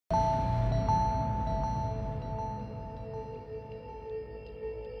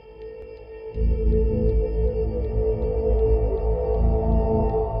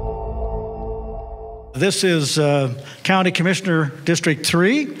This is County Commissioner District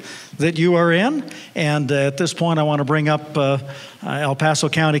 3 that you are in. And at this point, I want to bring up El Paso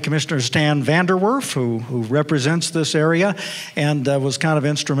County Commissioner Stan VanderWerf, who represents this area and was kind of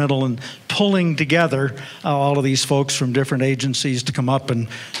instrumental in pulling together all of these folks from different agencies to come up and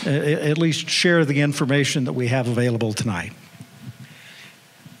at least share the information that we have available tonight.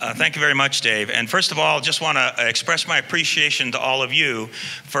 Thank you very much, Dave. And first of all, just want to express my appreciation to all of you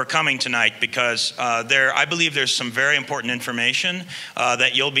for coming tonight, because I believe there's some very important information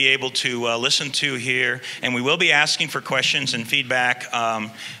that you'll be able to listen to here. And we will be asking for questions and feedback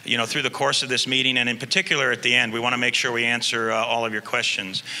through the course of this meeting, and in particular at the end. We want to make sure we answer all of your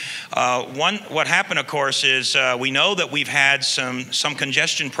questions. What happened, of course, is we know that we've had some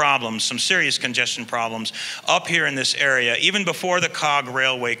congestion problems, some serious congestion problems up here in this area, even before the COG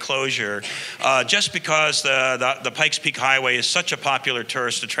Railway closure, just because the Pikes Peak Highway is such a popular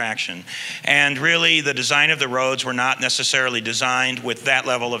tourist attraction. And really, the design of the roads were not necessarily designed with that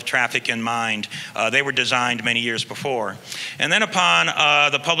level of traffic in mind. They were designed many years before. And then upon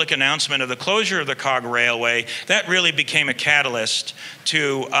the public announcement of the closure of the COG Railway, that really became a catalyst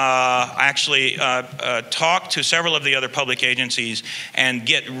to actually talk to several of the other public agencies and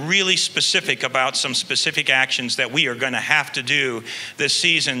get really specific about some specific actions that we are going to have to do this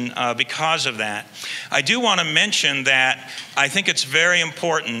season because of that. I do want to mention that I think it's very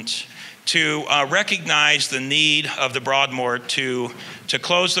important to recognize the need of the Broadmoor to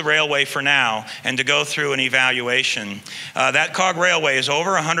close the railway for now and to go through an evaluation. That COG Railway is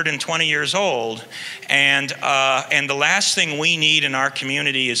over 120 years old, and the last thing we need in our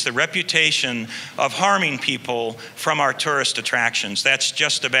community is the reputation of harming people from our tourist attractions. That's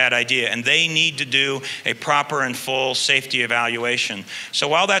just a bad idea, and they need to do a proper and full safety evaluation. So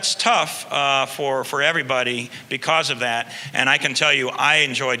while that's tough for everybody because of that, and I can tell you I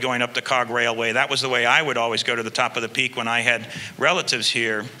enjoyed going up the COG Railway. That was the way I would always go to the top of the peak when I had relatives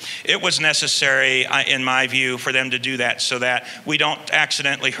here. It was necessary, in my view, for them to do that so that we don't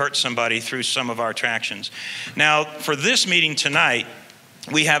accidentally hurt somebody through some of our attractions. Now, for this meeting tonight,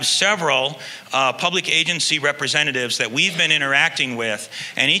 we have several public agency representatives that we've been interacting with,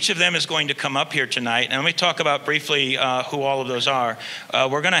 and each of them is going to come up here tonight. And let me talk about briefly who all of those are.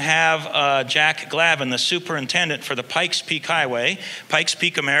 We're going to have Jack Glavin, the superintendent for the Pikes Peak Highway, Pikes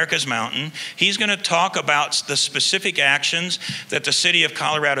Peak America's Mountain. He's going to talk about the specific actions that the city of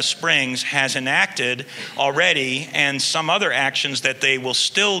Colorado Springs has enacted already and some other actions that they will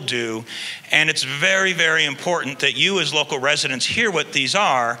still do. And it's very, very important that you as local residents hear what these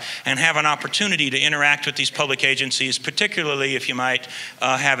are and have an opportunity to interact with these public agencies, particularly if you might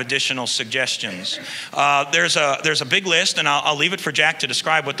have additional suggestions. There's a big list, and I'll leave it for Jack to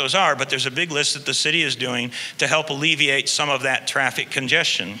describe what those are, but there's a big list that the city is doing to help alleviate some of that traffic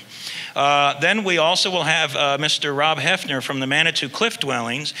congestion. Then we also will have Mr. Rob Hefner from the Manitou Cliff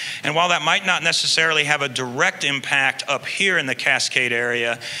Dwellings, and while that might not necessarily have a direct impact up here in the Cascade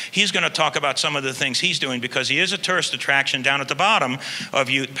area, he's going to talk about some of the things he's doing because he is a tourist attraction down at the bottom of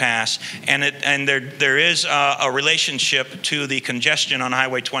Ute Pass, and there is a relationship to the congestion on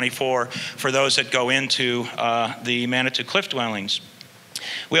Highway 24 for those that go into the Manitou Cliff Dwellings.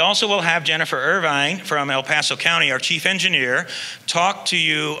 We also will have Jennifer Irvine from El Paso County, our chief engineer, talk to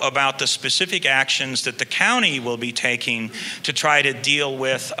you about the specific actions that the county will be taking to try to deal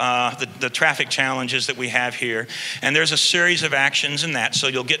with the traffic challenges that we have here. And there's a series of actions in that, so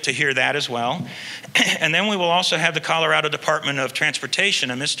you'll get to hear that as well. And then we will also have the Colorado Department of Transportation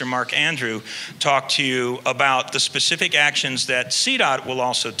and Mr. Mark Andrew talk to you about the specific actions that CDOT will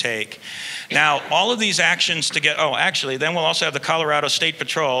also take. Now, all of these actions then we'll also have the Colorado State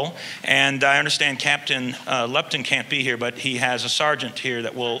Patrol, and I understand Captain Lupton can't be here, but he has a sergeant here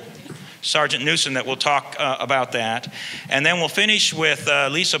Sergeant Newsom that will talk about that. And then we'll finish with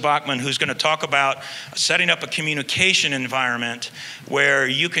Lisa Bachman, who's going to talk about setting up a communication environment where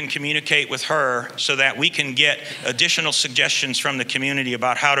you can communicate with her so that we can get additional suggestions from the community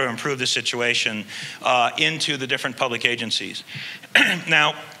about how to improve the situation into the different public agencies.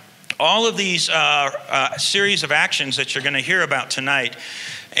 Now, all of these series of actions that you're going to hear about tonight,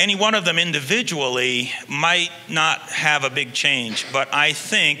 any one of them individually might not have a big change, but I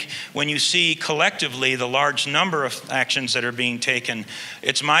think when you see collectively the large number of actions that are being taken,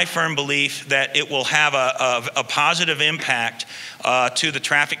 it's my firm belief that it will have a positive impact to the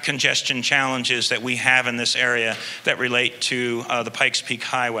traffic congestion challenges that we have in this area that relate to the Pikes Peak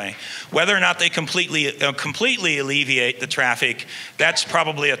Highway. Whether or not they completely alleviate the traffic, that's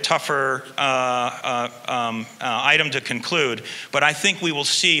probably a tougher item to conclude, but I think we will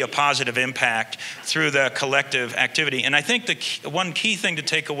see a positive impact through the collective activity. And I think one key thing to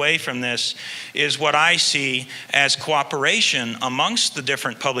take away from this is what I see as cooperation amongst the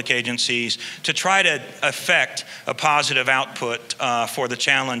different public agencies to try to affect a positive output for the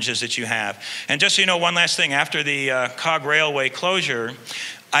challenges that you have. And just so you know, one last thing, after the Cog Railway closure,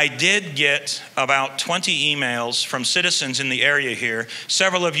 I did get about 20 emails from citizens in the area here.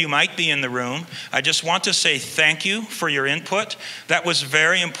 Several of you might be in the room. I just want to say thank you for your input. That was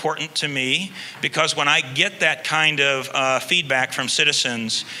very important to me, because when I get that kind of feedback from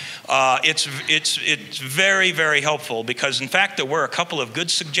citizens, it's very, very helpful, because in fact there were a couple of good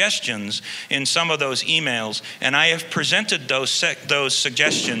suggestions in some of those emails, and I have presented those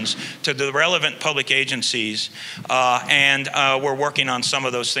suggestions to the relevant public agencies, and we're working on some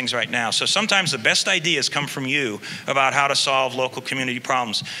of those things right now. So sometimes the best ideas come from you about how to solve local community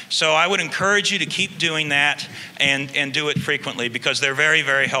problems. So I would encourage you to keep doing that and do it frequently, because they're very,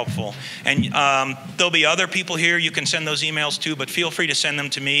 very helpful. And there'll be other people here you can send those emails to, but feel free to send them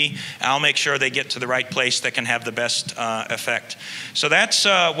to me. I'll make sure they get to the right place that can have the best effect. So that's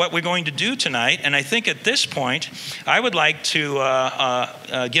what we're going to do tonight. And I think at this point, I would like to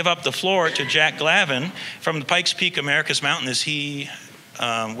give up the floor to Jack Glavin from the Pikes Peak America's Mountain. Is he,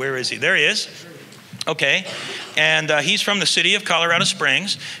 where is he? There he is. Okay, and he's from the city of Colorado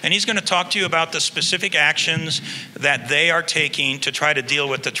Springs, and he's going to talk to you about the specific actions that they are taking to try to deal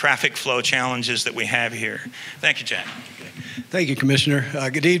with the traffic flow challenges that we have here. Thank you, Jack. Thank you, Commissioner.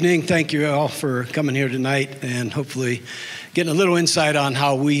 Good evening. Thank you all for coming here tonight and hopefully getting a little insight on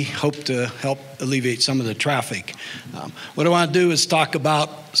how we hope to help alleviate some of the traffic. What I want to do is talk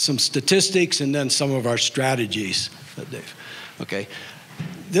about some statistics and then some of our strategies. Dave. Okay.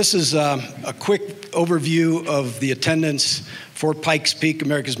 This is a quick overview of the attendance for Pikes Peak,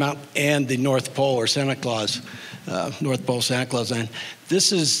 America's Mountain, and the North Pole or Santa Claus, North Pole Santa Claus Land.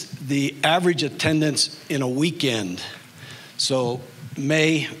 This is the average attendance in a weekend. So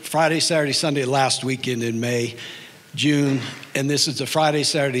May, Friday, Saturday, Sunday, last weekend in May, June, and this is the Friday,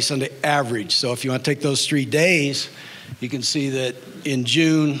 Saturday, Sunday average. So if you want to take those 3 days, you can see that in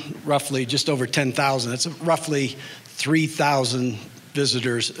June, roughly just over 10,000. That's roughly 3,000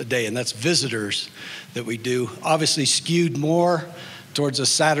 visitors a day, and that's visitors that we do. Obviously skewed more towards a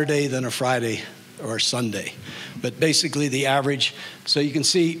Saturday than a Friday or a Sunday. But basically the average, so you can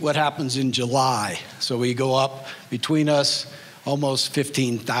see what happens in July. So we go up between us almost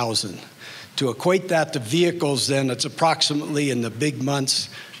 15,000. To equate that to vehicles, then it's approximately in the big months,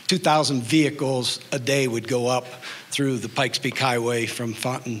 2,000 vehicles a day would go up through the Pikes Peak Highway from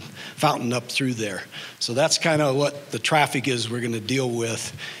Fountain up through there. So that's kind of what the traffic is we're going to deal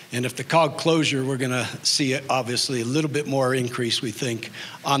with. And if the Cog closure, we're going to see obviously a little bit more increase, we think,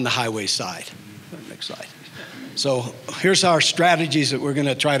 on the highway side. Next slide. So here's our strategies that we're going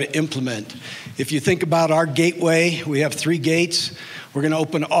to try to implement. If you think about our gateway, we have 3 gates. We're going to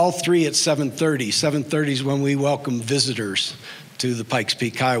open all 3 at 7:30. 7:30 is when we welcome visitors to the Pikes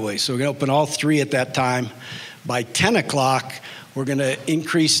Peak Highway. So we're going to open all 3 at that time. By 10 o'clock, we're going to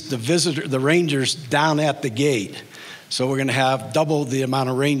increase the rangers down at the gate. So we're going to have double the amount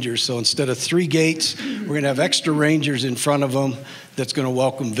of rangers. So instead of 3 gates, we're going to have extra rangers in front of them that's going to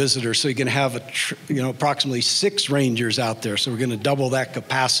welcome visitors. So you're going to have approximately 6 rangers out there. So we're going to double that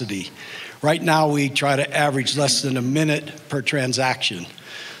capacity. Right now, we try to average less than a minute per transaction.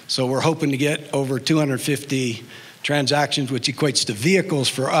 So we're hoping to get over 250 transactions, which equates to vehicles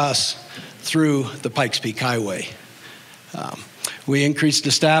for us through the Pikes Peak Highway. We increased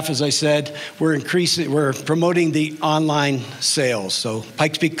the staff, as I said. We're promoting the online sales. So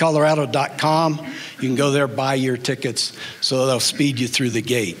pikespeakcolorado.com, you can go there, buy your tickets, so they'll speed you through the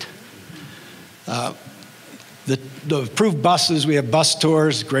gate. The approved buses, we have bus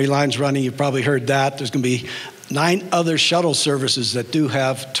tours, Gray Line's running, you've probably heard that. There's going to be 9 other shuttle services that do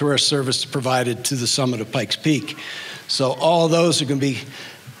have tourist service provided to the summit of Pikes Peak. So all of those are going to be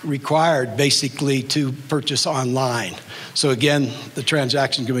required basically to purchase online. So again, the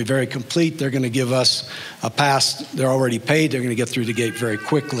transaction is going to be very complete. They're going to give us a pass. They're already paid. They're going to get through the gate very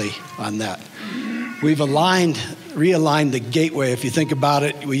quickly on that. We've realigned the gateway. If you think about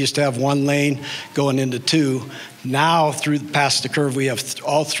it, we used to have 1 lane going into 2. Now, past the curve, we have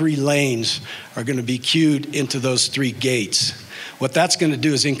all 3 lanes are going to be queued into those 3 gates. What that's going to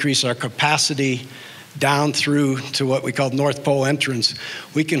do is increase our capacity down through to what we call North Pole entrance.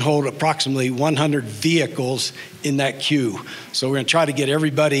 We can hold approximately 100 vehicles in that queue. So we're going to try to get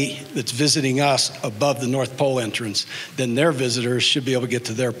everybody that's visiting us above the North Pole entrance. Then their visitors should be able to get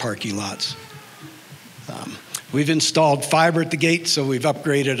to their parking lots. We've installed fiber at the gate, so we've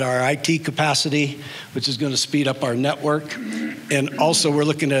upgraded our IT capacity, which is going to speed up our network. And also we're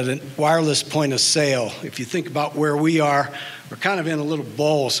looking at a wireless point of sale. If you think about where we are, we're kind of in a little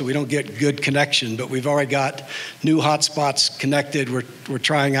bowl, so we don't get good connection, but we've already got new hotspots connected. We're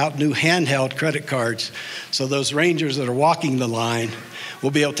trying out new handheld credit cards. So those rangers that are walking the line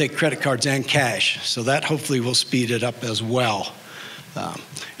will be able to take credit cards and cash. So that hopefully will speed it up as well.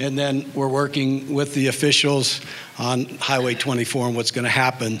 And then we're working with the officials on Highway 24 and what's going to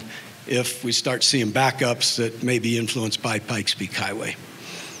happen if we start seeing backups that may be influenced by Pikes Peak Highway.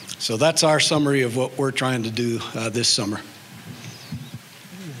 So that's our summary of what we're trying to do this summer.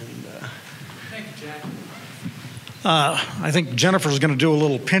 Thank you, Jack. I think Jennifer's going to do a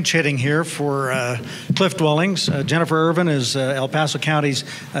little pinch hitting here for cliff dwellings. Jennifer Irvin is El Paso County's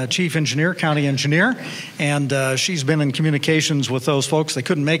chief engineer, county engineer, and she's been in communications with those folks. They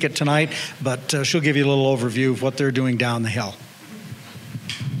couldn't make it tonight, but she'll give you a little overview of what they're doing down the hill.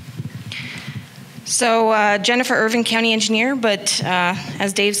 So Jennifer Irvin, county engineer, but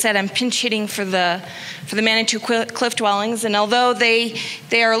as Dave said, I'm pinch hitting for the Manitou cliff dwellings, and although they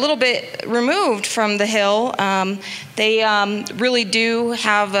are a little bit removed from the hill, they really do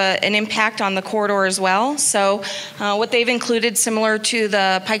have an impact on the corridor as well. So what they've included, similar to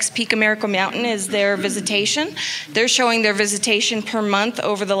the Pikes Peak American Mountain, is their visitation. They're showing their visitation per month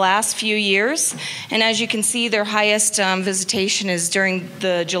over the last few years, and as you can see, their highest visitation is during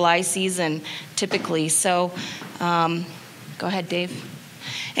the July season, typically. So go ahead, Dave.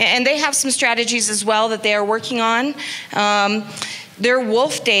 And they have some strategies as well that they are working on. Their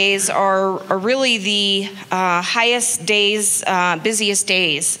wolf days are really the highest days, busiest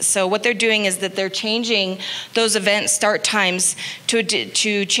days. So what they're doing is that they're changing those event start times to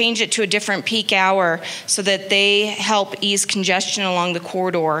change it to a different peak hour so that they help ease congestion along the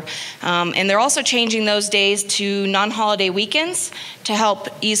corridor. And they're also changing those days to non-holiday weekends to help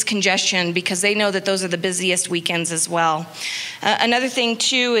ease congestion because they know that those are the busiest weekends as well. Another thing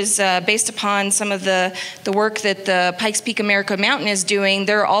too is based upon some of the work that the Pikes Peak American Mountain is doing,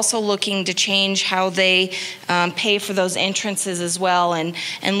 they're also looking to change how they pay for those entrances as well, and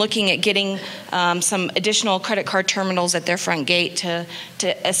looking at getting some additional credit card terminals at their front gate to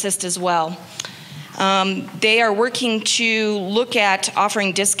assist as well. They are working to look at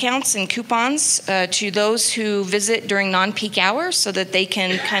offering discounts and coupons to those who visit during non-peak hours so that they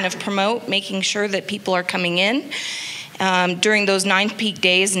can kind of promote making sure that people are coming in during those non-peak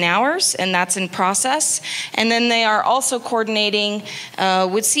days and hours, and that's in process. And then they are also coordinating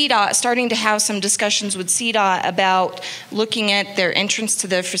with CDOT, starting to have some discussions with CDOT about looking at their entrance to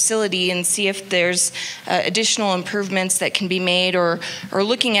the facility and see if there's additional improvements that can be made, or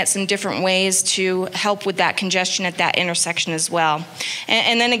looking at some different ways to help with that congestion at that intersection as well.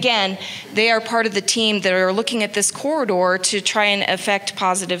 And then again, they are part of the team that are looking at this corridor to try and affect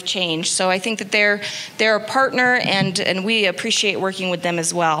positive change. So I think that they're a partner, and we appreciate working with them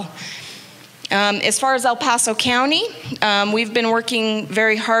as well. As far as El Paso County, we've been working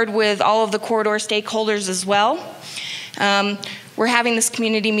very hard with all of the corridor stakeholders as well. We're having this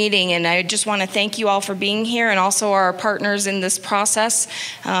community meeting, and I just want to thank you all for being here, and also our partners in this process.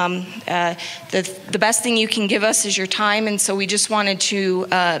 The best thing you can give us is your time, and so we just wanted to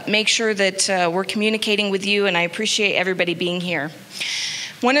make sure that we're communicating with you, and I appreciate everybody being here.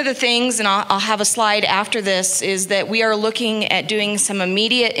 One of the things, and I'll have a slide after this, is that we are looking at doing some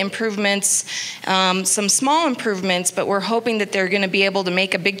immediate improvements, some small improvements, but we're hoping that they're going to be able to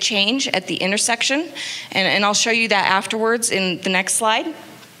make a big change at the intersection, and I'll show you that afterwards in the next slide.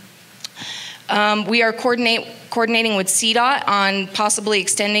 We are coordinating with CDOT on possibly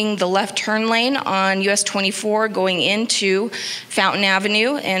extending the left turn lane on US 24 going into Fountain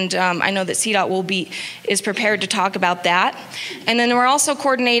Avenue, and I know that CDOT is prepared to talk about that. And then we're also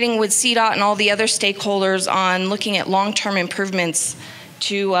coordinating with CDOT and all the other stakeholders on looking at long-term improvements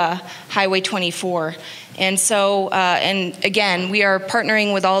to Highway 24. And so, and again, we are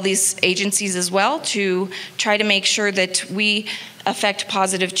partnering with all these agencies as well to try to make sure that we affect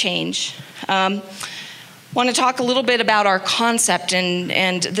positive change. Want to talk a little bit about our concept,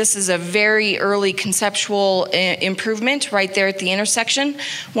 and this is a very early conceptual improvement right there at the intersection.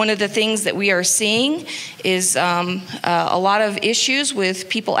 One of the things that we are seeing is a lot of issues with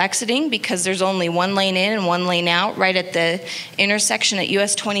people exiting because there's only one lane in and one lane out right at the intersection at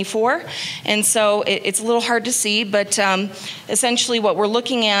US 24, and so it's a little hard to see, but essentially what we're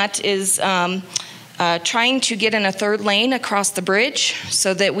looking at is trying to get in a third lane across the bridge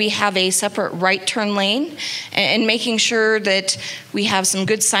so that we have a separate right turn lane, and making sure that we have some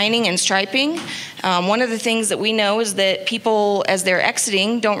good signing and striping. One of the things that we know is that people, as they're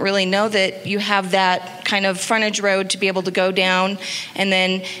exiting, don't really know that you have that kind of frontage road to be able to go down and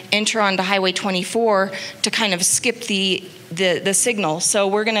then enter onto Highway 24 to kind of skip the signal. So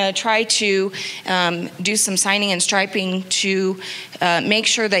we're going to try to do some signing and striping to make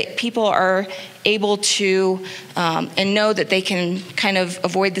sure that people are able to and know that they can kind of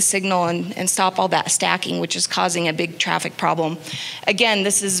avoid the signal and stop all that stacking, which is causing a big traffic problem. Again,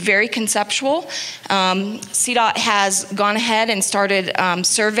 this is very conceptual. CDOT has gone ahead and started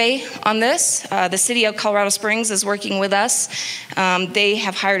survey on this. The City of Colorado Springs is working with us. They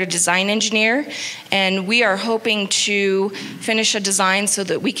have hired a design engineer, and we are hoping to finish a design so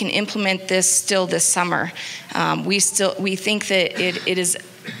that we can implement this still this summer. We think that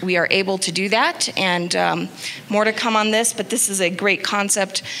we are able to do that, and more to come on this, but this is a great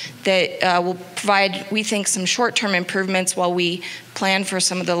concept that will provide, we think, some short-term improvements while we plan for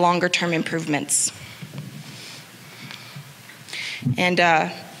some of the longer-term improvements. And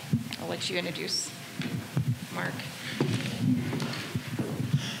I'll let you introduce Mark.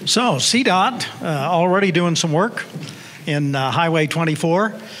 So CDOT already doing some work in Highway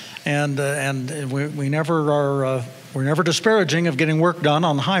 24, and we never are. We're never disparaging of getting work done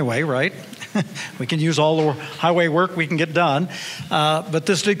on the highway, right? We can use all the highway work we can get done, but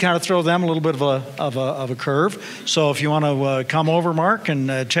this did kind of throw them a little bit of a curve. So if you want to come over, Mark,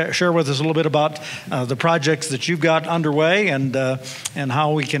 and share with us a little bit about the projects that you've got underway and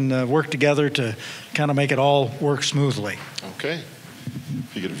how we can work together to kind of make it all work smoothly. Okay.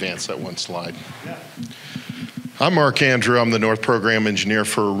 If you could advance that one slide. Yeah. I'm Mark Andrew. I'm the North Program Engineer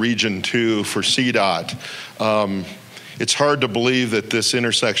for Region 2 for CDOT. It's hard to believe that this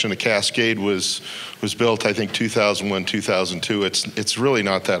intersection of Cascade was built, I think, 2001, 2002. It's really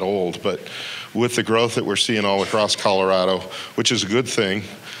not that old, but with the growth that we're seeing all across Colorado, which is a good thing,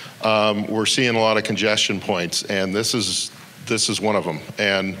 we're seeing a lot of congestion points, and this is one of them.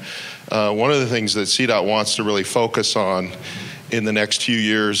 And one of the things that CDOT wants to really focus on in the next few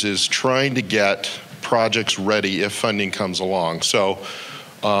years is trying to get projects ready if funding comes along. So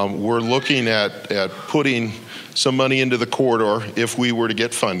we're looking at putting some money into the corridor if we were to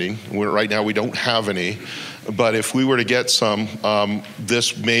get funding. Right now we don't have any, but if we were to get some,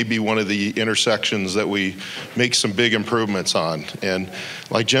 this may be one of the intersections that we make some big improvements on. And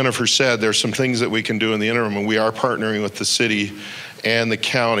like Jennifer said, there's some things that we can do in the interim, and we are partnering with the city and the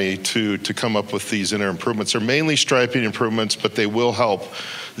county to come up with these interim improvements. They're mainly striping improvements, but they will help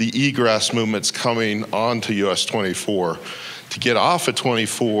the egress movements coming onto US 24. To get off at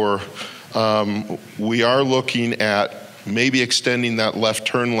 24, we are looking at maybe extending that left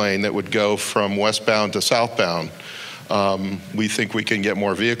turn lane that would go from westbound to southbound. We think we can get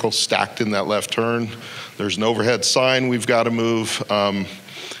more vehicles stacked in that left turn. There's an overhead sign we've got to move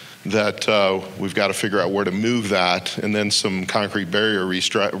that we've got to figure out where to move that, and then some concrete barrier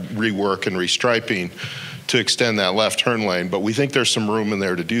rework and restriping to extend that left turn lane. But we think there's some room in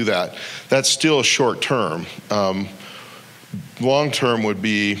there to do that. That's still short term. Long term would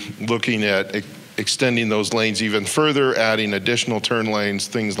be looking at extending those lanes even further, adding additional turn lanes,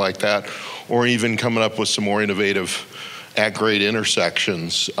 things like that, or even coming up with some more innovative at-grade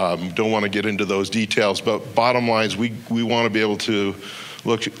intersections. Don't want to get into those details, but bottom line is we want to be able to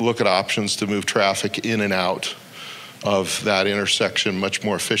look at options to move traffic in and out of that intersection much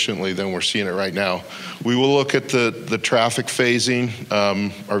more efficiently than we're seeing it right now. We will look at the traffic phasing,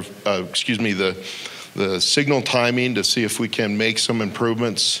 the signal timing to see if we can make some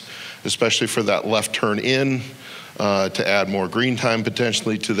improvements, especially for that left turn in, to add more green time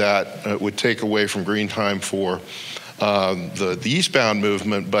potentially to that. It would take away from green time for the eastbound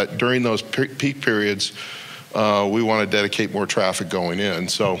movement, but during those peak periods, we want to dedicate more traffic going in.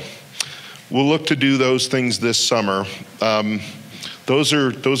 So we'll look to do those things this summer. Those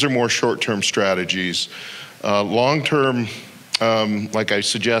are more short-term strategies. Long-term, like I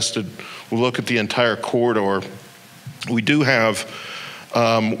suggested, we'll look at the entire corridor. We do have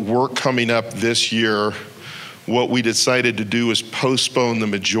work coming up this year. What we decided to do is postpone the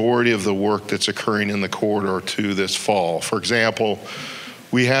majority of the work that's occurring in the corridor to this fall. For example,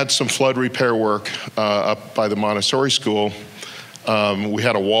 we had some flood repair work up by the Montessori School. We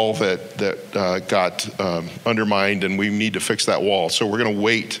had a wall that got undermined, and we need to fix that wall. So we're going to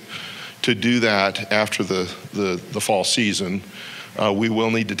wait to do that after the fall season. We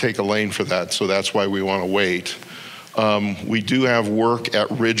will need to take a lane for that, so that's why we want to wait. We do have work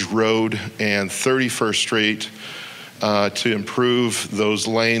at Ridge Road and 31st Street to improve those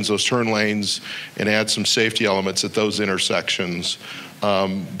lanes, those turn lanes, and add some safety elements at those intersections.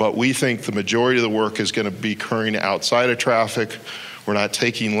 But we think the majority of the work is going to be occurring outside of traffic. We're not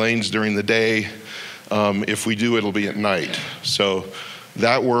taking lanes during the day. If we do, it'll be at night. So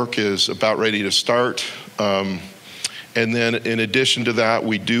that work is about ready to start. And then in addition to that,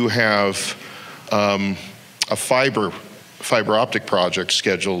 we do have a fiber optic project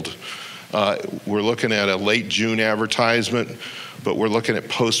scheduled. We're looking at a late June advertisement, but we're looking at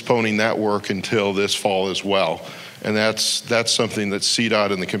postponing that work until this fall as well. And that's something that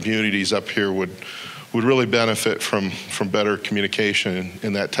CDOT and the communities up here would really benefit from better communication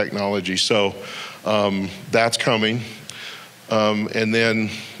in that technology. So that's coming. And then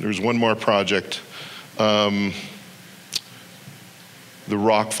there's one more project, the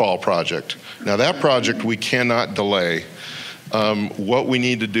Rockfall project. Now that project we cannot delay. What we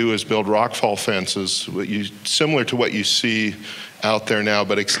need to do is build rockfall fences, similar to what you see out there now,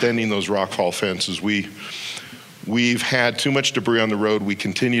 but extending those rockfall fences. We've had too much debris on the road. We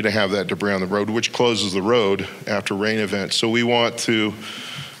continue to have that debris on the road, which closes the road after rain events. So we want to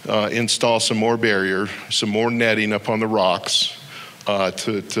install some more barrier, some more netting up on the rocks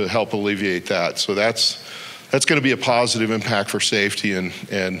to help alleviate that. So that's going to be a positive impact for safety,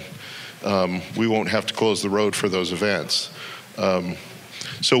 and we won't have to close the road for those events.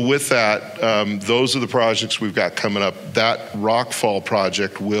 So with that, those are the projects we've got coming up. That Rockfall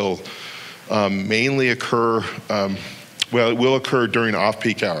project will mainly occur, it will occur during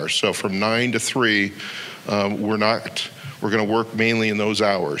off-peak hours. So from 9 to 3, we're going to work mainly in those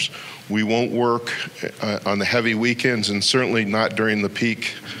hours. We won't work on the heavy weekends, and certainly not during the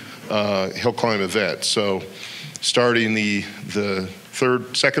peak hill climb event. So starting the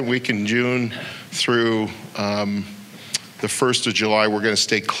second week in June through the 1st of July, we're going to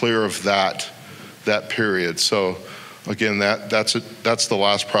stay clear of that period. So again, that's the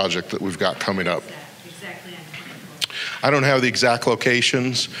last project that we've got coming up. I don't have the exact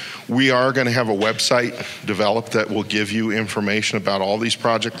locations. We are going to have a website developed that will give you information about all these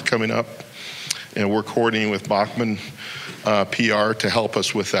projects coming up, and we're coordinating with Bachman PR to help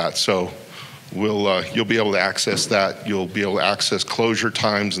us with that. So you'll be able to access that. You'll be able to access closure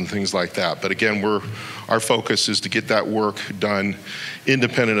times and things like that. But again, our focus is to get that work done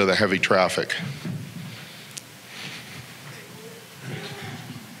independent of the heavy traffic.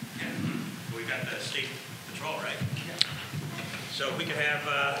 We've got the state patrol, right? So if we could have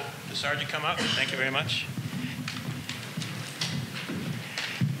the sergeant come up. Thank you very much.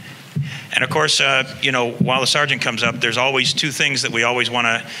 And of course, while the sergeant comes up, there's always two things that we always want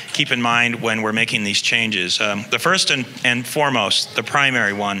to keep in mind when we're making these changes. The first and foremost, the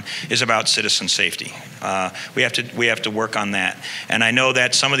primary one, is about citizen safety. We have to work on that. And I know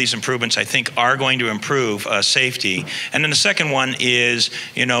that some of these improvements, I think, are going to improve safety. And then the second one is,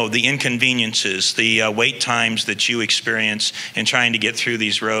 the inconveniences, the wait times that you experience in trying to get through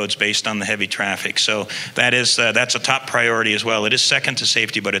these roads based on the heavy traffic. So that's a top priority as well. It is second to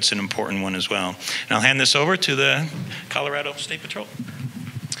safety, but it's an important one as well. And I'll hand this over to the Colorado State Patrol.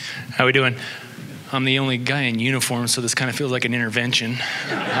 How we doing? I'm the only guy in uniform, so this kind of feels like an intervention.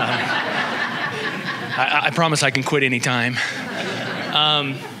 I promise I can quit anytime.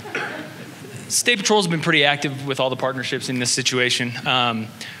 State Patrol's been pretty active with all the partnerships in this situation.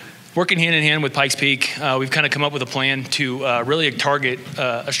 Working hand in hand with Pikes Peak, we've kind of come up with a plan to really target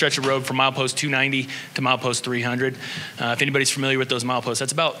a stretch of road from milepost 290 to milepost 300. If anybody's familiar with those mileposts,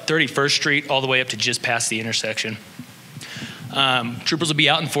 that's about 31st Street all the way up to just past the intersection. Troopers will be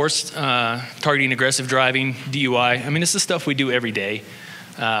out in force, targeting aggressive driving, DUI. I mean, this is stuff we do every day.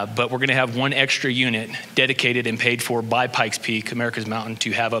 But we're going to have one extra unit dedicated and paid for by Pikes Peak, America's Mountain,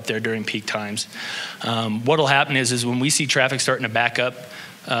 to have up there during peak times. What will happen is when we see traffic starting to back up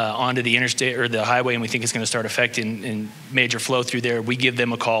onto the interstate or the highway, and we think it's going to start affecting major flow through there, we give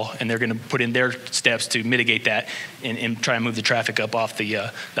them a call, and they're going to put in their steps to mitigate that and try and move the traffic up off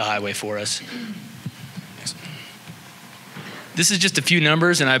the highway for us. This is just a few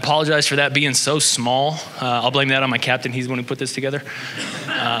numbers, and I apologize for that being so small. I'll blame that on my captain. He's the one who put this together.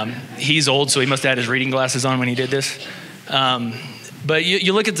 He's old, so he must have had his reading glasses on when he did this. But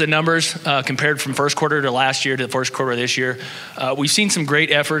you look at the numbers compared from first quarter to last year to the first quarter of this year. We've seen some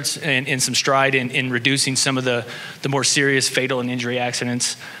great efforts and some stride in reducing some of the more serious fatal and injury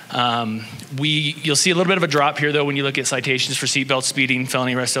accidents. You'll see a little bit of a drop here, though, when you look at citations for seatbelt speeding,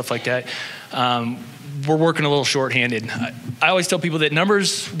 felony arrest, stuff like that. We're working a little shorthanded. I always tell people that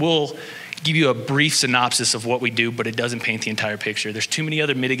numbers will give you a brief synopsis of what we do, but it doesn't paint the entire picture. There's too many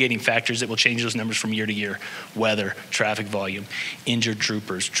other mitigating factors that will change those numbers from year to year. Weather, traffic volume, injured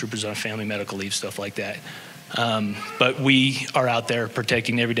troopers on family medical leave, stuff like that. But we are out there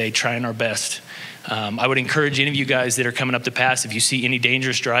protecting every day, trying our best. I would encourage any of you guys that are coming up to pass, if you see any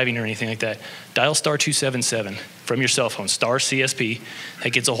dangerous driving or anything like that, dial star 277 from your cell phone, star CSP.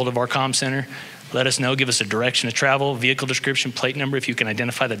 That gets a hold of our comm center. Let us know, give us a direction of travel, vehicle description, plate number, if you can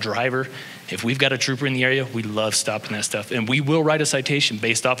identify the driver. If we've got a trooper in the area, we love stopping that stuff. And we will write a citation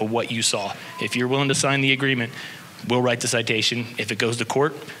based off of what you saw. If you're willing to sign the agreement, we'll write the citation. If it goes to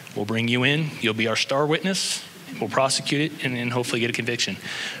court, we'll bring you in. You'll be our star witness. We'll prosecute it and then hopefully get a conviction.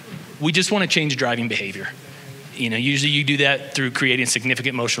 We just want to change driving behavior. Usually you do that through creating a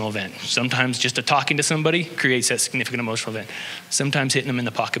significant emotional event. Sometimes just talking to somebody creates that significant emotional event. Sometimes hitting them in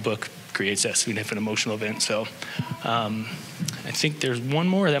the pocketbook creates that significant emotional event. So I think there's one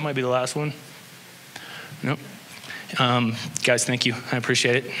more. That might be the last one. Nope. Guys, thank you. I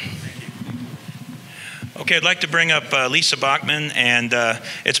appreciate it. Okay, I'd like to bring up Lisa Bachman, and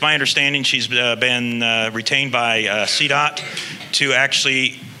it's my understanding she's been retained by CDOT to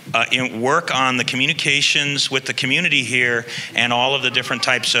actually work on the communications with the community here and all of the different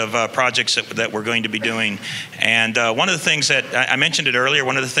types of projects that we're going to be doing. And one of the things that, I mentioned it earlier,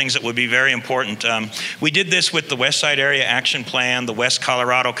 one of the things that would be very important, we did this with the West Side Area Action Plan, the West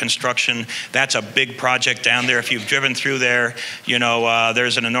Colorado construction. That's a big project down there. If you've driven through there,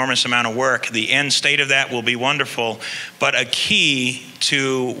 there's an enormous amount of work. The end state of that will be wonderful, but a key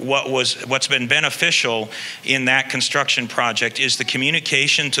to what's been beneficial in that construction project is the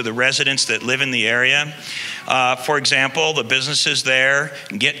communication to the residents that live in the area. For example, the businesses there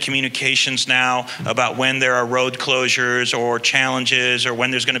get communications now about when there are road closures or challenges or when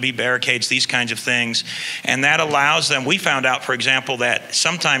there's going to be barricades, these kinds of things. And that allows them, we found out, for example, that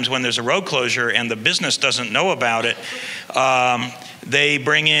sometimes when there's a road closure and the business doesn't know about it, they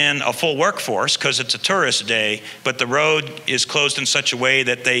bring in a full workforce because it's a tourist day, but the road is closed in such a way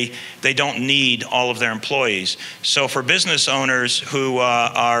that they don't need all of their employees. So for business owners who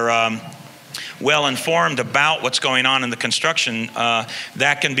are well informed about what's going on in the construction,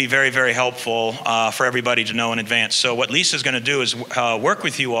 that can be very, very helpful for everybody to know in advance. So what Lisa's going to do is work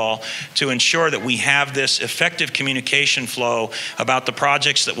with you all to ensure that we have this effective communication flow about the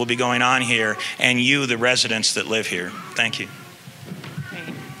projects that will be going on here and you, the residents that live here. Thank you.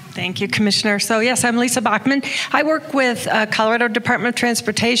 Thank you, Commissioner. So yes, I'm Lisa Bachman. I work with Colorado Department of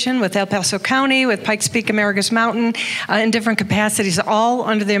Transportation, with El Paso County, with Pikes Peak, America's Mountain, in different capacities, all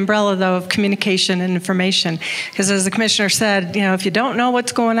under the umbrella, though, of communication and information. Because as the Commissioner said, if you don't know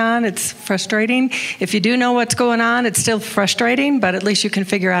what's going on, it's frustrating. If you do know what's going on, it's still frustrating, but at least you can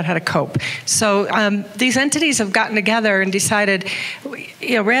figure out how to cope. So these entities have gotten together and decided,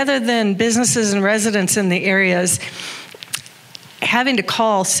 rather than businesses and residents in the areas having to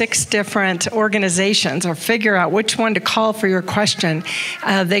call 6 different organizations or figure out which one to call for your question,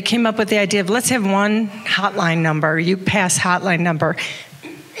 they came up with the idea of let's have one hotline number, UPass hotline number.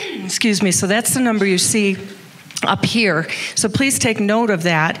 Excuse me. So that's the number you see up here. So please take note of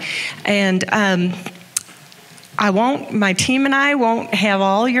that. And my team and I won't have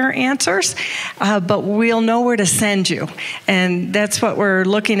all your answers, but we'll know where to send you. And that's what we're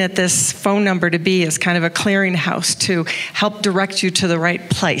looking at this phone number to be, is kind of a clearinghouse to help direct you to the right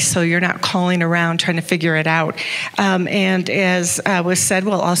place so you're not calling around trying to figure it out. And as was said,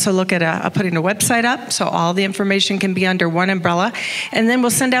 we'll also look at putting a website up so all the information can be under one umbrella. And then we'll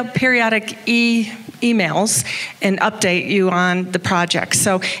send out periodic emails and update you on the project.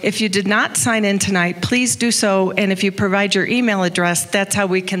 So if you did not sign in tonight, please do so. And if you provide your email address, that's how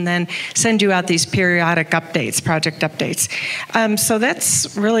we can then send you out these periodic updates, project updates. So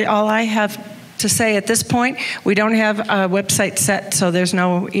that's really all I have to say at this point. We don't have a website set, so there's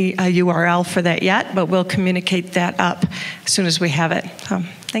no URL for that yet, but we'll communicate that up as soon as we have it. So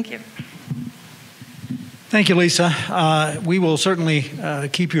thank you. Thank you, Lisa. We will certainly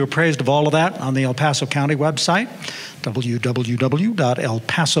keep you appraised of all of that on the El Paso County website,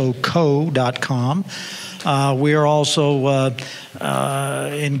 www.elpasoco.com. We are also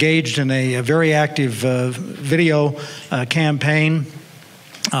engaged in a very active video campaign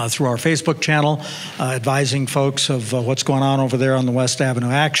through our Facebook channel, advising folks of what's going on over there on the West Avenue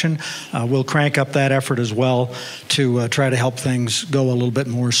Action. We'll crank up that effort as well to try to help things go a little bit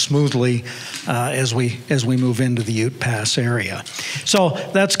more smoothly as we move into the Ute Pass area. So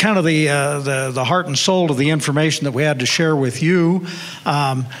that's kind of the heart and soul of the information that we had to share with you.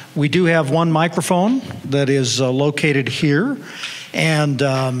 We do have one microphone that is located here, and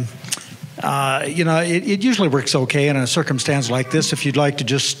it usually works okay in a circumstance like this. If you'd like to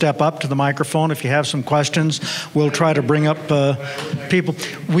just step up to the microphone, if you have some questions, we'll try to bring up people.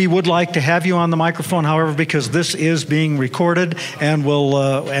 We would like to have you on the microphone, however, because this is being recorded and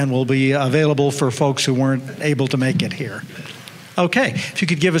will be available for folks who weren't able to make it here. Okay, if you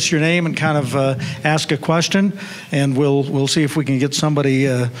could give us your name and kind of ask a question, and we'll see if we can get somebody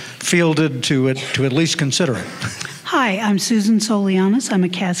fielded to at least consider it. Hi, I'm Susan Solianis. I'm a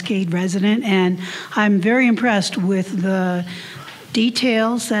Cascade resident, and I'm very impressed with the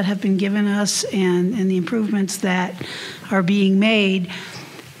details that have been given us and the improvements that are being made.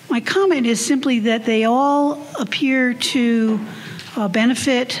 My comment is simply that they all appear to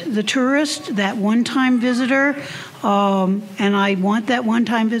benefit the tourist, that one-time visitor, and I want that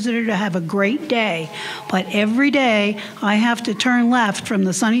one-time visitor to have a great day. But every day I have to turn left from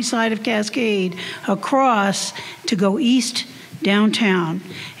the sunny side of Cascade across to go east downtown.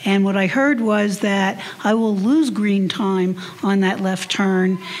 And what I heard was that I will lose green time on that left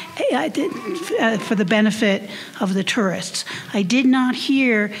turn for the benefit of the tourists. I did not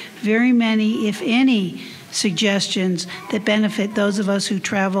hear very many, if any, suggestions that benefit those of us who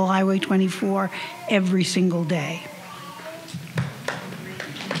travel Highway 24 every single day.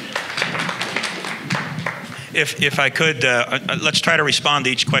 If I could, let's try to respond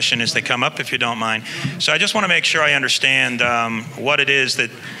to each question as they come up, if you don't mind. So I just want to make sure I understand what it is that,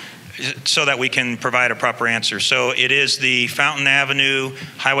 so that we can provide a proper answer. So it is the Fountain Avenue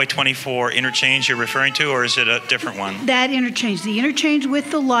Highway 24 interchange you're referring to, or is it a different one? That interchange, the interchange with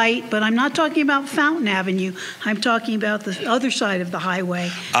the light, but I'm not talking about Fountain Avenue. I'm talking about the other side of the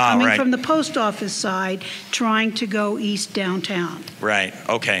highway, coming right. from the post office side, trying to go east downtown. Right.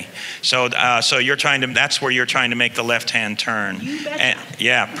 Okay. So, so you're trying to. That's where you're trying to make the left-hand turn. You betcha. And,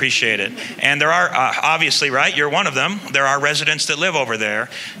 yeah, appreciate it. And there are obviously, right. You're one of them. There are residents that live over there,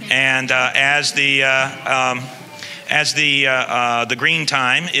 and as the green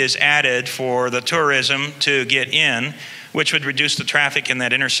time is added for the tourism to get in, which would reduce the traffic in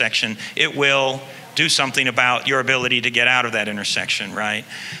that intersection, it will do something about your ability to get out of that intersection, right?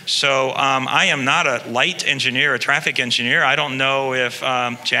 So I am not a light engineer, a traffic engineer. I don't know if,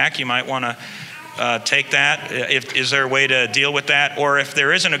 Jack, you might want to take that. Is there a way to deal with that? Or if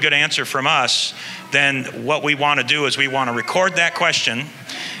there isn't a good answer from us, then what we want to do is we want to record that question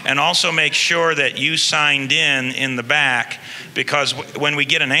and also make sure that you signed in the back, because when we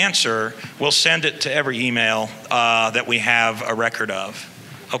get an answer, we'll send it to every email that we have a record of.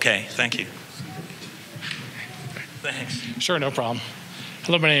 Okay, thank you. Thanks. Sure, no problem.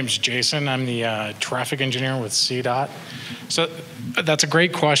 Hello, my name's Jason. I'm the traffic engineer with CDOT. So that's a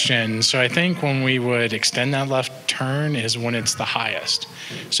great question. So I think when we would extend that left turn is when it's the highest.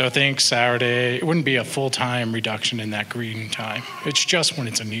 So I think Saturday, it wouldn't be a full-time reduction in that green time. It's just when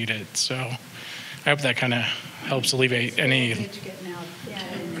it's needed. So I hope that kind of helps alleviate any.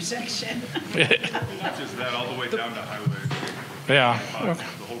 Intersection. Not just that, all the way down to highway. Yeah. Okay.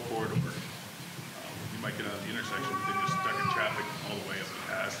 The whole corridor. You might get out of the intersection, but then you're stuck in traffic all the way up the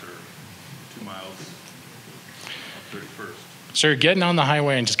pass or 2 miles up 31st. So you're getting on the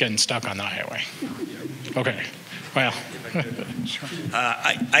highway and just getting stuck on the highway. Okay. Well.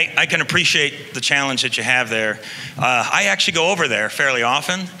 I can appreciate the challenge that you have there. I actually go over there fairly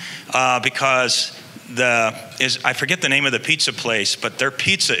often because I forget the name of the pizza place, but their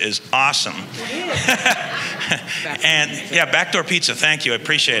pizza is awesome. And yeah, backdoor pizza. Thank you. I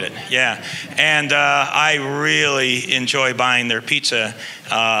appreciate it. Yeah. And I really enjoy buying their pizza,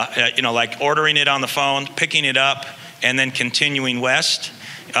 like ordering it on the phone, picking it up, and then continuing west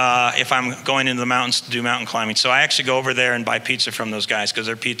if I'm going into the mountains to do mountain climbing. So I actually go over there and buy pizza from those guys because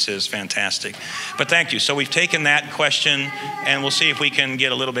their pizza is fantastic. But thank you. So we've taken that question, and we'll see if we can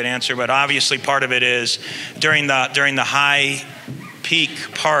get a little bit answer. But obviously part of it is during the high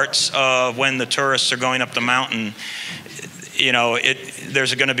peak parts of when the tourists are going up the mountain,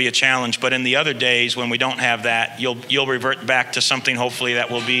 there's going to be a challenge. But in the other days when we don't have that, you'll revert back to something hopefully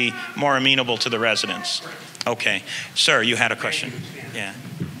that will be more amenable to the residents. Okay. Sir, you had a question. Yeah.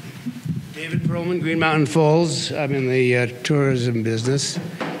 David Perlman, Green Mountain Falls. I'm in the tourism business.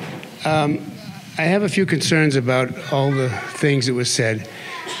 I have a few concerns about all the things that was said.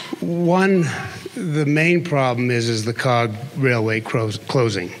 One, the main problem is the cog railway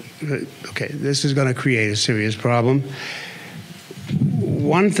closing. Okay, this is going to create a serious problem.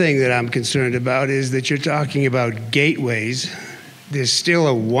 One thing that I'm concerned about is that you're talking about gateways. There's still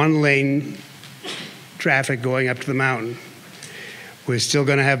a one-lane traffic going up to the mountain. We're still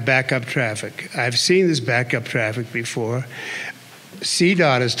going to have backup traffic. I've seen this backup traffic before.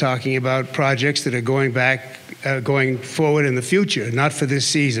 CDOT is talking about projects that are going back going forward in the future, not for this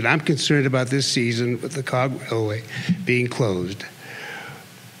season. I'm concerned about this season with the Cog Railway being closed.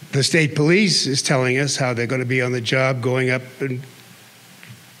 The state police is telling us how they're going to be on the job going up, and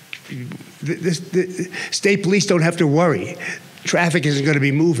the state police don't have to worry. Traffic isn't going to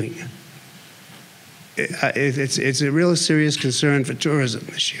be moving. It's a real serious concern for tourism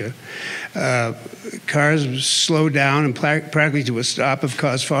this year. Cars slow down and practically to a stop have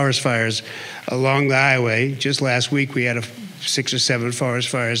caused forest fires along the highway. Just last week we had 6 or 7 forest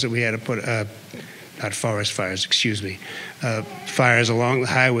fires that we had to put, not forest fires, excuse me, fires along the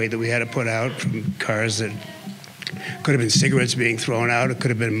highway that we had to put out from cars that could have been cigarettes being thrown out. It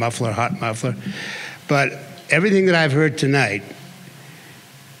could have been muffler, hot muffler. But everything that I've heard tonight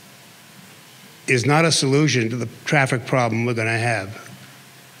is not a solution to the traffic problem we're going to have.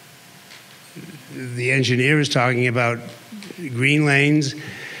 The engineer is talking about green lanes.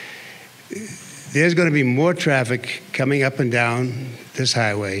 There's going to be more traffic coming up and down this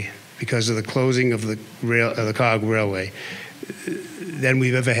highway because of the closing of the Cog Railway than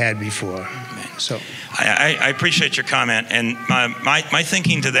we've ever had before. So I appreciate your comment, and my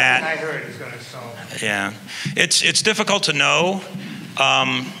thinking to that. I heard is going to solve. Yeah, it's difficult to know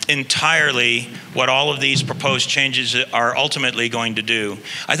entirely what all of these proposed changes are ultimately going to do.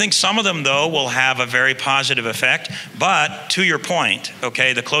 I think some of them, though, will have a very positive effect. But to your point,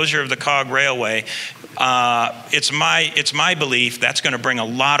 okay, the closure of the Cog Railway, it's my belief that's going to bring a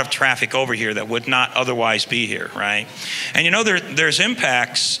lot of traffic over here that would not otherwise be here, right? And you know, there's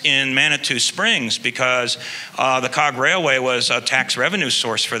impacts in Manitou Springs because the Cog Railway was a tax revenue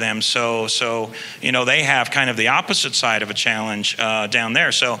source for them. So you know, they have kind of the opposite side of a challenge down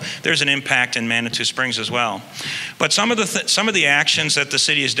there. So there's an impact in Manitou Springs as well. But some of the actions that the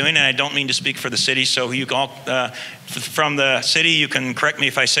city is doing, and I don't mean to speak for the city, so you all from the city, you can correct me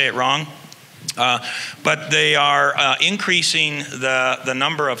if I say it wrong. But they are increasing the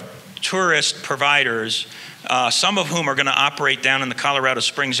number of tourist providers, some of whom are going to operate down in the Colorado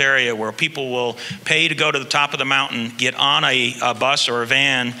Springs area where people will pay to go to the top of the mountain, get on a bus or a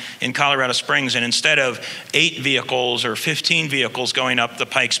van in Colorado Springs, and instead of 8 vehicles or 15 vehicles going up the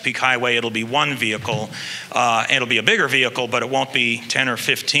Pikes Peak Highway, it'll be 1 vehicle. It'll be a bigger vehicle, but it won't be 10 or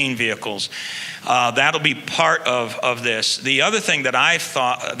 15 vehicles. That'll be part of this. The other thing that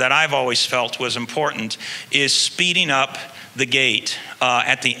I've always felt was important is speeding up the gate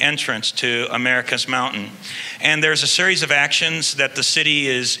at the entrance to America's Mountain. And there's a series of actions that the city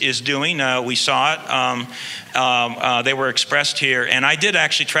is doing. We saw it. They were expressed here. And I did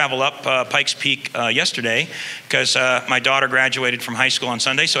actually travel up Pikes Peak yesterday because my daughter graduated from high school on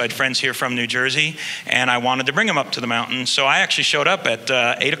Sunday, so I had friends here from New Jersey, and I wanted to bring them up to the mountain. So I actually showed up at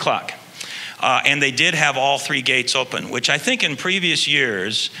 8 o'clock. And they did have all 3 gates open, which I think in previous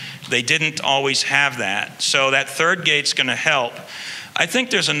years, they didn't always have that. So that 3rd gate's going to help. I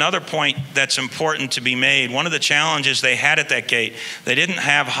think there's another point that's important to be made. One of the challenges they had at that gate, they didn't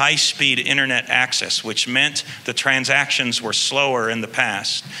have high-speed internet access, which meant the transactions were slower in the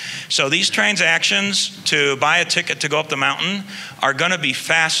past. So these transactions to buy a ticket to go up the mountain are going to be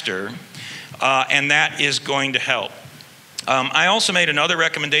faster, and that is going to help. I also made another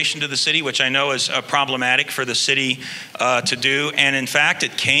recommendation to the city, which I know is problematic for the city to do. And in fact,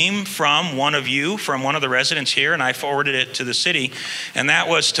 it came from one of the residents here, and I forwarded it to the city. And that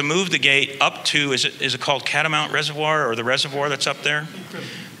was to move the gate up to, is it called Catamount Reservoir, or the reservoir that's up there?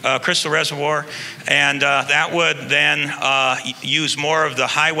 Crystal Reservoir. And that would then use more of the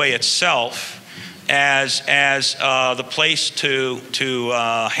highway itself as the place to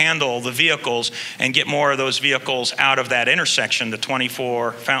handle the vehicles and get more of those vehicles out of that intersection, the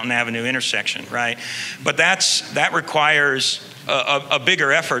 24 Fountain Avenue intersection, right? But that requires a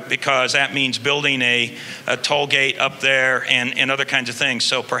bigger effort because that means building a toll gate up there and other kinds of things.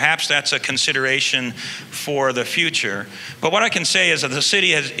 So perhaps that's a consideration for the future. But what I can say is that the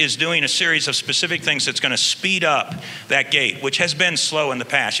city is doing a series of specific things that's going to speed up that gate, which has been slow in the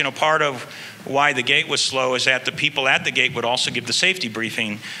past. You know, part of why the gate was slow is that the people at the gate would also give the safety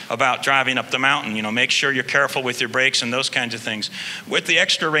briefing about driving up the mountain. You know, make sure you're careful with your brakes and those kinds of things. With the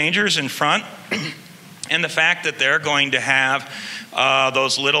extra rangers in front, and the fact that they're going to have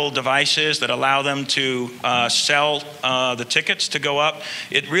those little devices that allow them to sell the tickets to go up,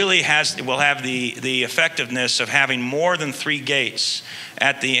 it really will have the effectiveness of having more than 3 gates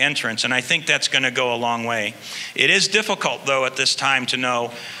at the entrance, and I think that's going to go a long way. It is difficult, though, at this time to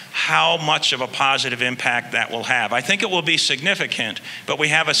know how much of a positive impact that will have. I think it will be significant, but we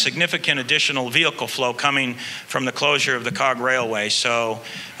have a significant additional vehicle flow coming from the closure of the Cog Railway, so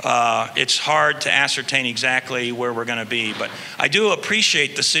it's hard to ascertain exactly where we're going to be. But I do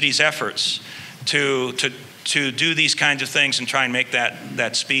appreciate the city's efforts to to do these kinds of things and try and make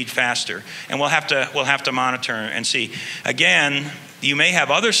that speed faster. And we'll have to monitor and see. Again, you may have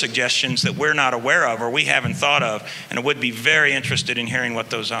other suggestions that we're not aware of or we haven't thought of, and I would be very interested in hearing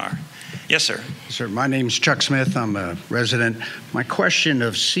what those are. Yes, sir. Sir, my name's Chuck Smith. I'm a resident. My question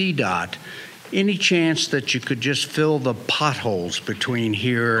of CDOT, any chance that you could just fill the potholes between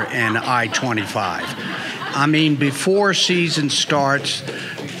here and I-25? I mean, before season starts,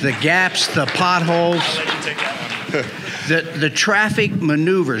 the gaps, the potholes, the traffic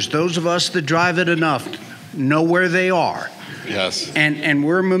maneuvers, those of us that drive it enough know where they are. Yes. And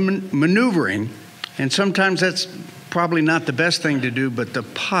we're maneuvering, and sometimes that's probably not the best thing to do, but the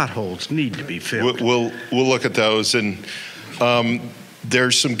potholes need to be filled. We'll look at those, and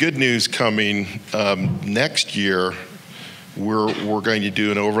there's some good news coming. Next year, we're going to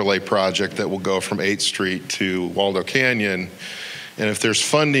do an overlay project that will go from 8th Street to Waldo Canyon, and if there's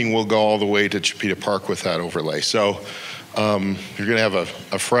funding, we'll go all the way to Chipeta Park with that overlay. So you're going to have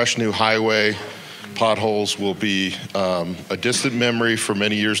a fresh new highway. Potholes will be a distant memory for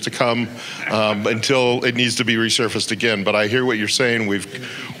many years to come until it needs to be resurfaced again. But I hear what you're saying.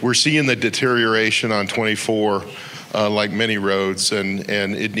 We're seeing the deterioration on 24 like many roads, and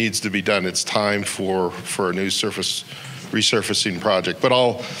it needs to be done. It's time for a new resurfacing project. But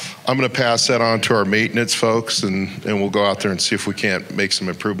I'm going to pass that on to our maintenance folks, and we'll go out there and see if we can't make some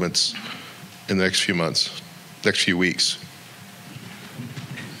improvements in the next few months, next few weeks.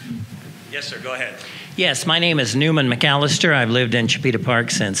 Yes, sir, go ahead. Yes, my name is Newman McAllister. I've lived in Chipeta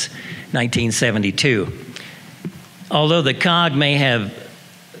Park since 1972. Although the COG may have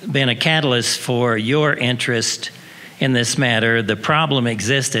been a catalyst for your interest in this matter, the problem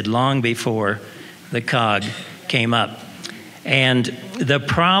existed long before the COG came up. And the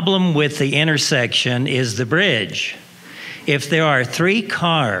problem with the intersection is the bridge. If there are 3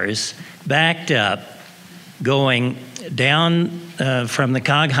 cars backed up going down from the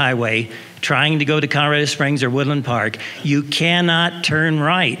COG highway trying to go to Colorado Springs or Woodland Park, you cannot turn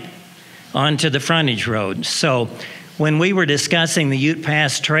right onto the frontage road. So when we were discussing the Ute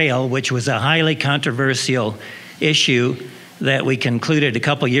Pass Trail, which was a highly controversial issue that we concluded a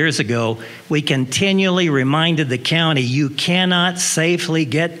couple years ago, we continually reminded the county, you cannot safely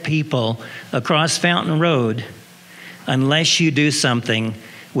get people across Fountain Road unless you do something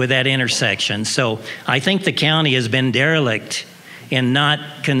with that intersection. So I think the county has been derelict in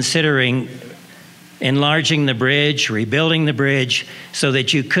not considering enlarging the bridge, rebuilding the bridge, so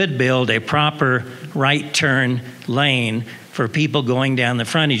that you could build a proper right turn lane for people going down the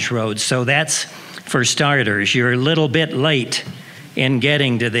frontage road. So that's for starters. You're a little bit late in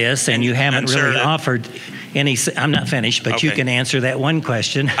getting to this, and you haven't really offered any. I'm not finished, but you can answer that one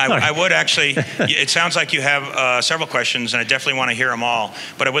question. I would actually. It sounds like you have several questions, and I definitely want to hear them all.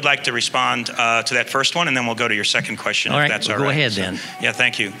 But I would like to respond to that first one, and then we'll go to your second question, if that's all right. Go ahead then. Yeah,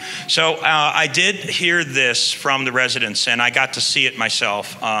 thank you. So I did hear this from the residents, and I got to see it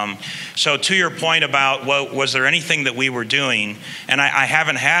myself. So to your point about was there anything that we were doing, and I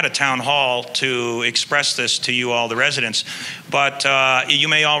haven't had a town hall to express this to you all, the residents, but you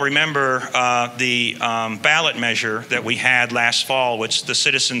may all remember the ballot measure that we had last fall, which the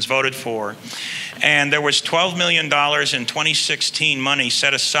citizens voted for. And there was $12 million in 2016 money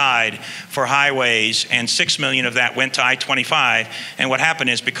set aside for highways, and $6 million of that went to I-25. And what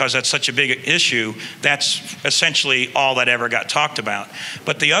happened is, because that's such a big issue, that's essentially all that ever got talked about.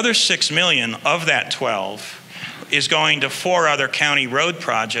 But the other $6 million of that 12 is going to 4 other county road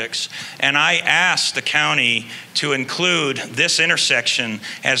projects. And I asked the county to include this intersection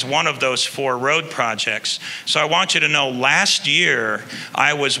as one of those 4 road projects. So I want you to know, last year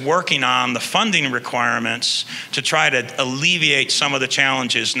I was working on the funding requirements to try to alleviate some of the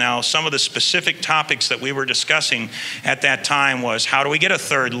challenges. Now, some of the specific topics that we were discussing at that time was, how do we get a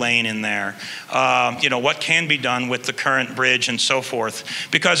 3rd lane in there? What can be done with the current bridge and so forth?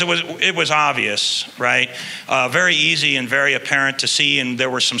 Because it was obvious, right? Very easy and very apparent to see, and there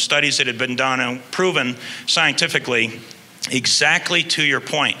were some studies that had been done and proven scientifically, exactly to your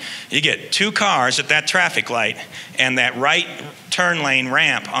point. You get 2 cars at that traffic light, and that right turn lane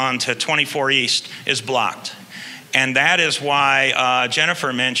ramp onto 24 East is blocked. And that is why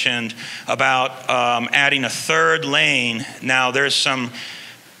Jennifer mentioned about adding a 3rd lane. Now,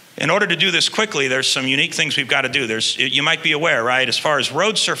 in order to do this quickly, there's some unique things we've got to do. You might be aware, right? As far as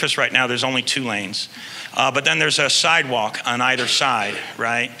road surface right now, there's only 2 lanes. but then there's a sidewalk on either side,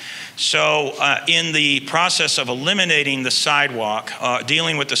 right? So in the process of eliminating the sidewalk,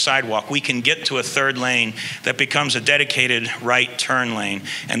 dealing with the sidewalk, we can get to a third lane that becomes a dedicated right turn lane.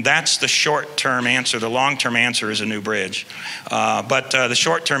 And that's the short-term answer. The long-term answer is a new bridge. But the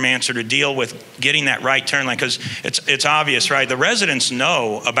short-term answer to deal with getting that right turn lane, because it's obvious, right? The residents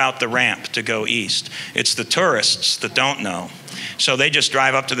know about the ramp to go east. It's the tourists that don't know. So they just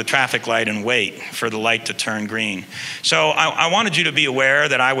drive up to the traffic light and wait for the light to turn green. So I wanted you to be aware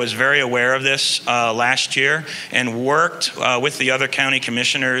that I was very aware of this last year and worked with the other county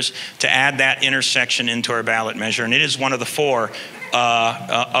commissioners to add that intersection into our ballot measure. And it is one of the 4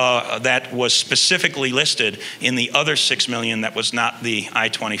 that was specifically listed in the other $6 million that was not the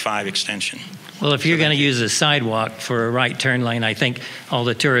I-25 extension. Well, if you're going to use a sidewalk for a right turn lane, I think all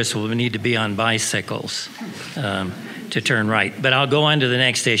the tourists will need to be on bicycles to turn right. But I'll go on to the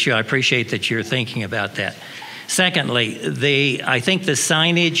next issue. I appreciate that you're thinking about that. Secondly, I think the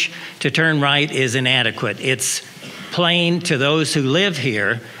signage to turn right is inadequate. It's plain to those who live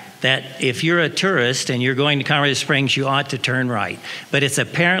here that if you're a tourist and you're going to Colorado Springs, you ought to turn right. But it's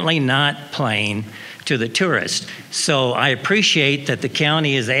apparently not plain to the tourist. So I appreciate that the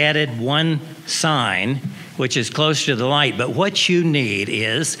county has added one sign, which is closer to the light. But what you need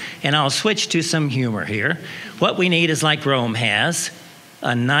is, and I'll switch to some humor here, what we need is like Rome has,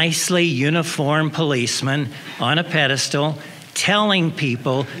 a nicely uniformed policeman on a pedestal telling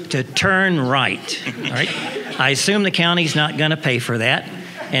people to turn right. All right? I assume the county's not going to pay for that,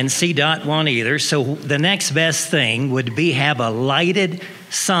 and CDOT won't either. So the next best thing would be have a lighted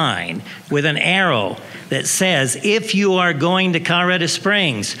sign with an arrow that says, if you are going to Colorado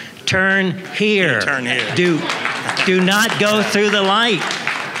Springs, turn here. Turn here. Do not go through the light.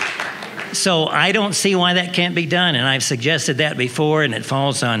 So I don't see why that can't be done, and I've suggested that before, and it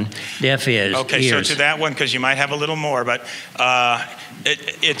falls on deaf ears. Okay, so to that one, because you might have a little more, but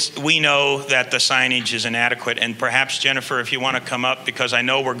we know that the signage is inadequate, and perhaps, Jennifer, if you want to come up, because I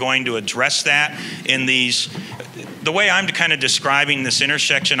know we're going to address that in these. The way I'm kind of describing this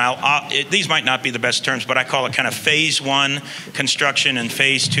intersection, these might not be the best terms, but I call it kind of phase 1 construction and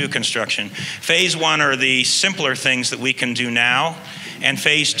phase 2 construction. Phase 1 are the simpler things that we can do now, and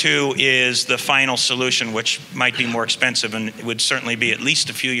phase 2 is the final solution, which might be more expensive and would certainly be at least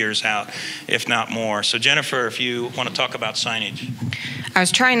a few years out, if not more. So Jennifer, if you want to talk about signage. I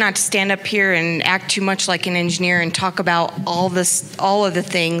was trying not to stand up here and act too much like an engineer and talk about all of the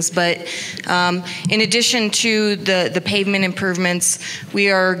things, but in addition to the pavement improvements,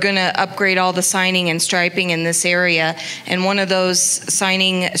 we are going to upgrade all the signing and striping in this area, and one of those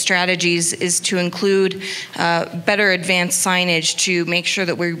signing strategies is to include better advanced signage to make sure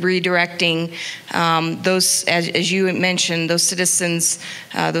that we're redirecting those, as you mentioned, those citizens,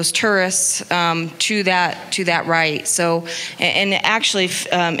 those tourists to that right. So, and actually,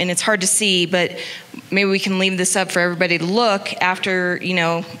 and it's hard to see, but maybe we can leave this up for everybody to look after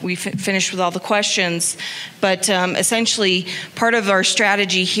we finish with all the questions. But essentially, part of our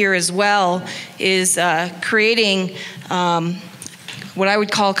strategy here as well is creating what I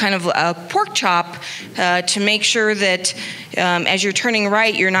would call kind of a pork chop to make sure that as you're turning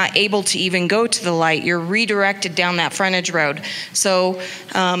right, you're not able to even go to the light. You're redirected down that frontage road. So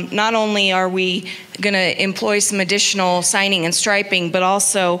not only are we going to employ some additional signing and striping, but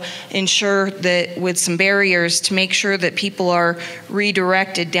also ensure that with some barriers to make sure that people are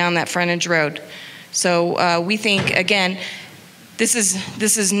redirected down that frontage road. So we think, again, this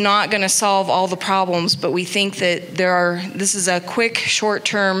is not going to solve all the problems, but we think that this is a quick,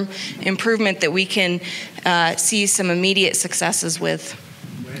 short-term improvement that we can see some immediate successes with.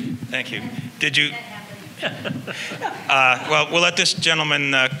 Thank you. Did you? Well, we'll let this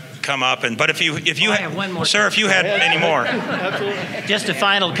gentleman come up, but if you I have one more. Sir, if you had any more. Just a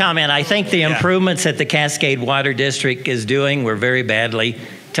final comment. I think the improvements that the Cascade Water District is doing were very badly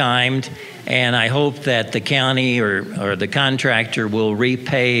timed. And I hope that the county or the contractor will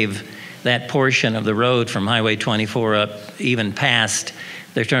repave that portion of the road from Highway 24 up even past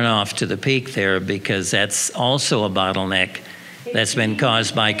the turnoff to the peak there, because that's also a bottleneck that's been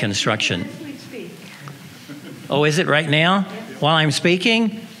caused by construction. Oh, is it right now? While I'm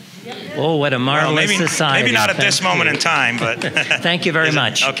speaking? Oh, what a marvelous society. Maybe not at this moment in time, but... Thank you very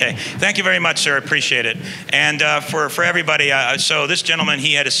much. Okay. Thank you very much, sir. Appreciate it. And for everybody, so this gentleman,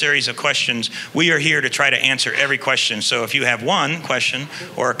 he had a series of questions. We are here to try to answer every question. So if you have one question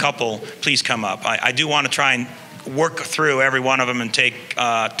or a couple, please come up. I do want to try and work through every one of them and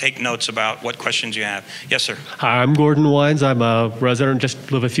take notes about what questions you have. Yes, sir. Hi, I'm Gordon Wines. I'm a resident,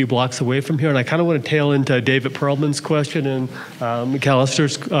 just live a few blocks away from here, and I kind of want to tail into David Perlman's question and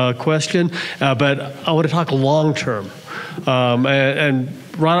McAllister's question, but I want to talk long term. And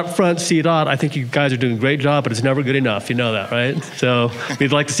right up front, CDOT, I think you guys are doing a great job, but it's never good enough. You know that, right? So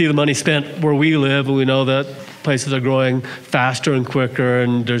we'd like to see the money spent where we live, and we know that places are growing faster and quicker,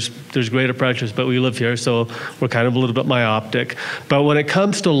 and there's greater pressures, but we live here, so we're kind of a little bit myopic. But when it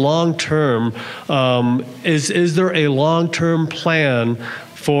comes to long-term, is there a long-term plan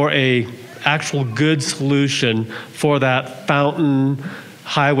for a actual good solution for that Fountain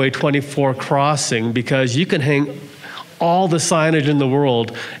Highway 24 crossing? Because you can hang all the signage in the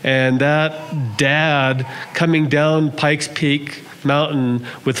world, and that dad coming down Pikes Peak Mountain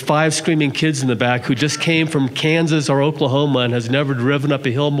with 5 screaming kids in the back who just came from Kansas or Oklahoma and has never driven up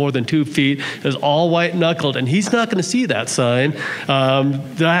a hill more than 2 feet, is all white-knuckled, and he's not going to see that sign.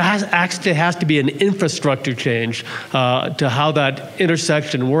 There actually has to be an infrastructure change to how that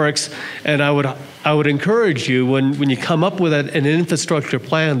intersection works, and I would encourage you when you come up with an infrastructure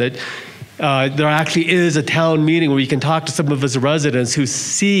plan that there actually is a town meeting where you can talk to some of us residents who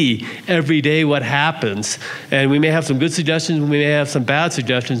see every day what happens. And we may have some good suggestions, we may have some bad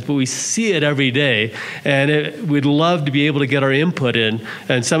suggestions, but we see it every day. And we'd love to be able to get our input in.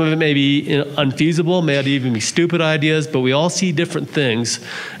 And some of it may be unfeasible, may even be stupid ideas, but we all see different things.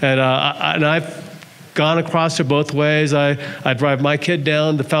 And I've gone across there both ways. I drive my kid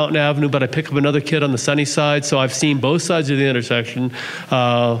down to Fountain Avenue, but I pick up another kid on the sunny side, so I've seen both sides of the intersection.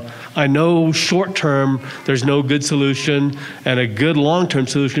 I know short term there's no good solution, and a good long-term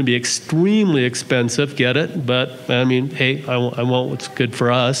solution would be extremely expensive, get it? But I mean, hey, I want what's good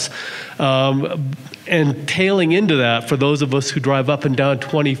for us. And tailing into that, for those of us who drive up and down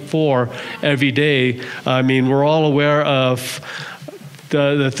 24 every day, I mean, we're all aware of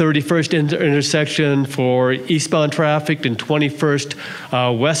the 31st intersection for eastbound traffic and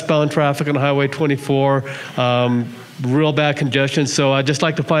 21st westbound traffic on Highway 24. Real bad congestion. So I'd just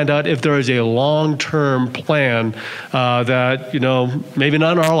like to find out if there is a long-term plan that, maybe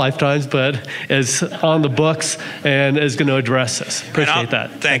not in our lifetimes, but is on the books and is going to address this. Appreciate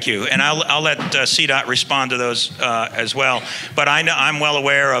that. Thank you. And I'll let CDOT respond to those as well. But I'm well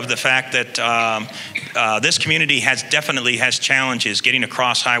aware of the fact that this community definitely has challenges getting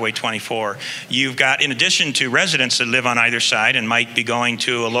across Highway 24. You've got, in addition to residents that live on either side and might be going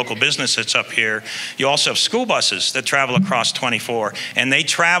to a local business that's up here, you also have school buses that travel across 24, and they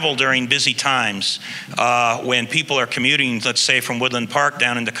travel during busy times when people are commuting, let's say, from Woodland Park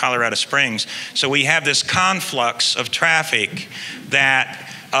down into Colorado Springs. So we have this conflux of traffic that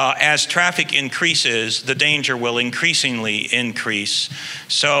as traffic increases, the danger will increasingly increase.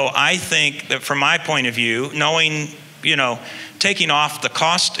 So I think that from my point of view, knowing, taking off the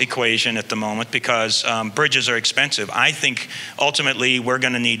cost equation at the moment because bridges are expensive, I think ultimately we're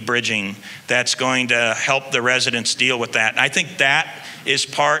going to need bridging that's going to help the residents deal with that. I think that is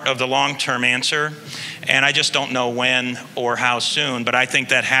part of the long-term answer, and I just don't know when or how soon, but I think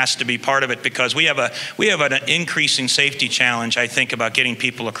that has to be part of it because we have an increasing safety challenge, I think, about getting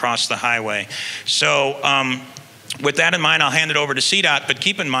people across the highway. So with that in mind, I'll hand it over to CDOT, but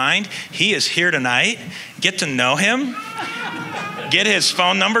keep in mind, he is here tonight. Get to know him. Get his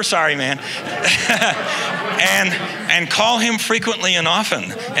phone number, sorry man, and call him frequently and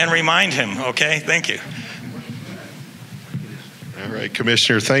often and remind him, okay? Thank you. All right,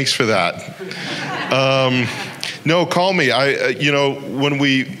 Commissioner, thanks for that. No, call me.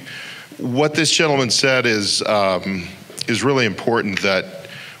 What this gentleman said is really important that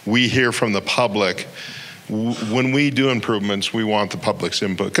we hear from the public. When we do improvements, we want the public's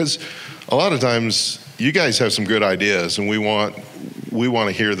input because a lot of times you guys have some good ideas and we want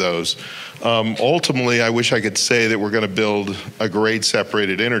to hear those. Ultimately, I wish I could say that we're going to build a grade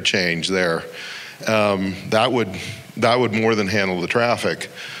separated interchange there. That would more than handle the traffic.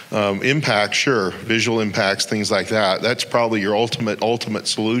 Impact, sure, visual impacts, things like that. That's probably your ultimate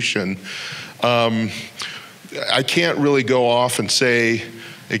solution. I can't really go off and say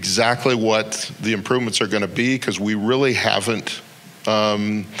exactly what the improvements are going to be because we really haven't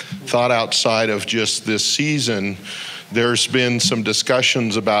thought outside of just this season. There's been some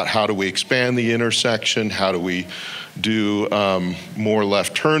discussions about how do we expand the intersection, how do we do more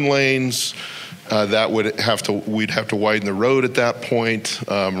left turn lanes. We'd have to widen the road at that point.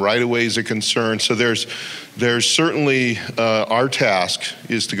 Right-of-way is a concern. So there's certainly our task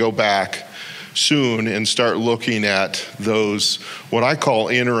is to go back soon and start looking at those what I call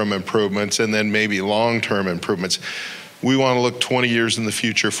interim improvements and then maybe long-term improvements. we want to look 20 years in the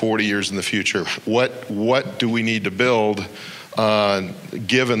future, 40 years in the future. What do we need to build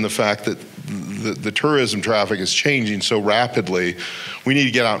given the fact that the tourism traffic is changing so rapidly? We need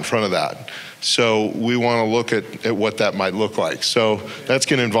to get out in front of that. So we want to look at what that might look like. So that's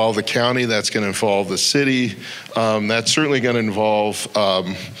going to involve the county, that's going to involve the city, that's certainly going to involve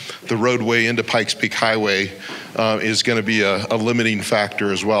the roadway into Pikes Peak Highway is going to be a limiting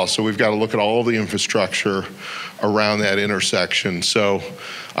factor as well. So we've got to look at all the infrastructure around that intersection. So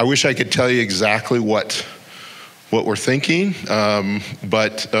I wish I could tell you exactly what we're thinking,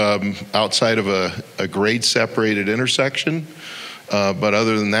 but outside of a grade separated intersection, but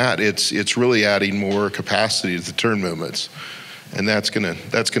other than that, it's really adding more capacity to the turn movements, and that's gonna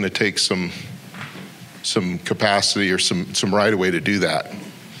take some capacity or some right of way to do that.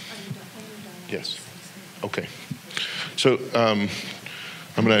 Yes. Okay. So I'm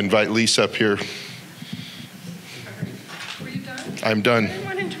going to invite Lisa up here. Were you done? I'm done. I didn't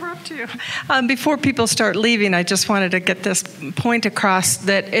want to interrupt you. Before people start leaving, I just wanted to get this point across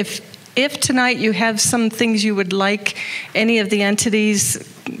that if tonight you have some things you would like any of the entities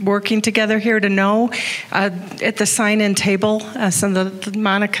working together here to know, at the sign-in table, some of the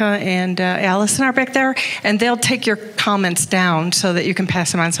Monica and Allison are back there, and they'll take your comments down so that you can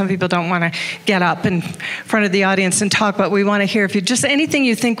pass them on. Some people don't want to get up in front of the audience and talk, but we want to hear if you just anything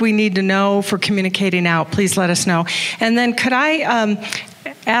you think we need to know for communicating out, please let us know. And then could I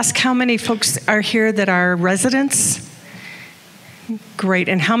ask how many folks are here that are residents? Great.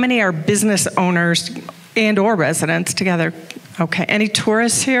 And how many are business owners and or residents together? Okay. Any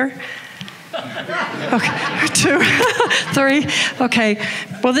tourists here? Okay. 2, 3. Okay.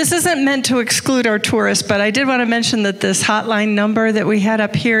 Well, this isn't meant to exclude our tourists, but I did want to mention that this hotline number that we had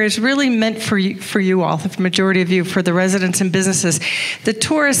up here is really meant for you all, the majority of you, for the residents and businesses. The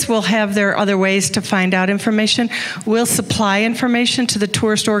tourists will have their other ways to find out information. We'll supply information to the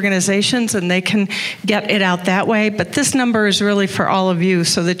tourist organizations, and they can get it out that way. But this number is really for all of you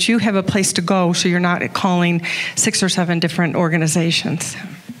so that you have a place to go so you're not calling 6 or 7 different organizations.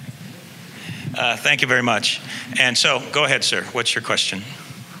 Thank you very much. And so, go ahead, sir. What's your question?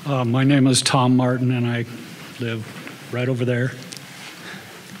 My name is Tom Martin, and I live right over there.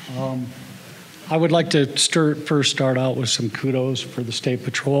 I would like to first start out with some kudos for the State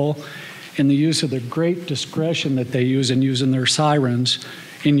Patrol in the use of the great discretion that they use in using their sirens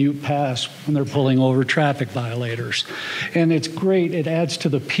in Ute Pass when they're pulling over traffic violators. And it's great. It adds to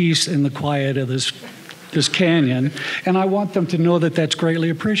the peace and the quiet of this canyon, and I want them to know that that's greatly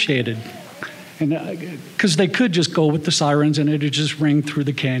appreciated. Because they could just go with the sirens and it'd just ring through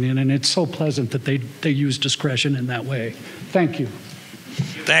the canyon, and it's so pleasant that they use discretion in that way. Thank you.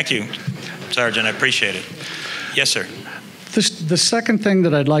 Thank you, Sergeant. I appreciate it. Yes, sir. The second thing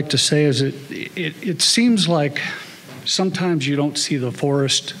that I'd like to say is it seems like sometimes you don't see the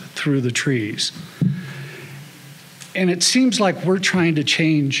forest through the trees. And it seems like we're trying to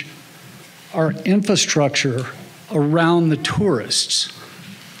change our infrastructure around the tourists.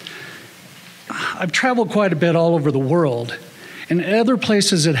 I've traveled quite a bit all over the world, and other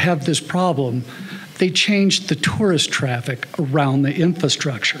places that have this problem, they changed the tourist traffic around the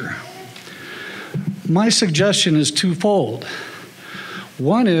infrastructure. My suggestion is twofold.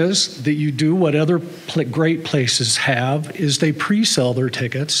 One is that you do what other great places have, is they pre-sell their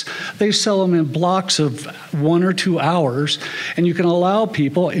tickets. They sell them in blocks of 1 or 2 hours, and you can allow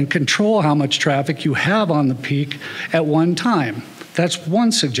people and control how much traffic you have on the peak at one time. That's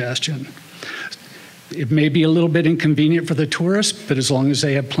one suggestion. It may be a little bit inconvenient for the tourists, but as long as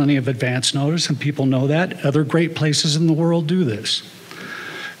they have plenty of advance notice and people know that, other great places in the world do this.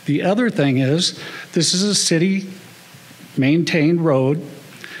 The other thing is, this is a city-maintained road,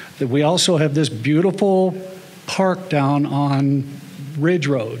 that we also have this beautiful park down on Ridge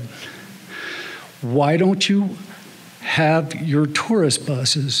Road. Why don't you have your tourist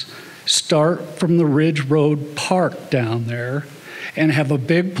buses start from the Ridge Road Park down there and have a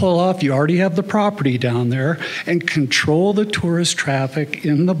big pull-off? You already have the property down there, and control the tourist traffic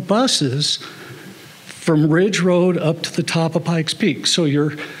in the buses from Ridge Road up to the top of Pikes Peak. So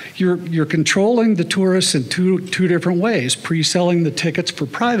you're controlling the tourists in two different ways. Pre-selling the tickets for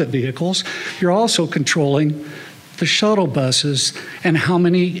private vehicles. You're also controlling the shuttle buses and how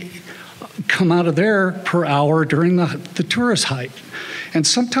many come out of there per hour during the tourist hike. And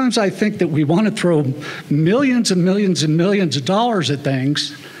sometimes I think that we want to throw millions and millions and millions of dollars at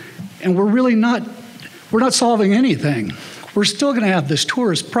things, and we're not solving anything. We're still going to have this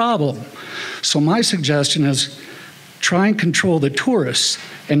tourist problem. So my suggestion is try and control the tourists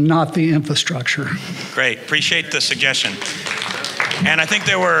and not the infrastructure. Great. Appreciate the suggestion. And I think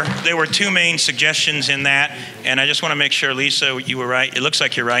there were two main suggestions in that, and I just want to make sure, Lisa, you were right. It looks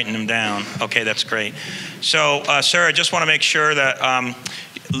like you're writing them down. Okay, that's great. So, sir, I just want to make sure that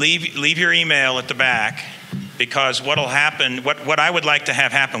leave your email at the back, because what will happen, what I would like to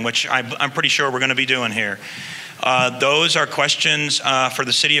have happen, which I'm pretty sure we're going to be doing here, those are questions for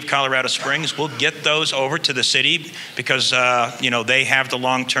the city of Colorado Springs. We'll get those over to the city because they have the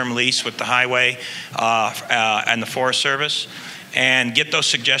long-term lease with the highway and the Forest Service, and get those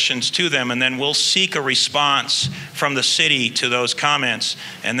suggestions to them, and then we'll seek a response from the city to those comments,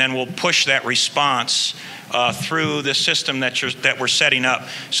 and then we'll push that response through the system that we're setting up.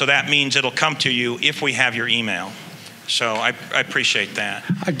 So that means it'll come to you if we have your email. So I appreciate that.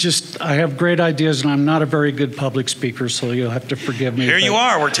 I have great ideas, and I'm not a very good public speaker, so you'll have to forgive me. Here you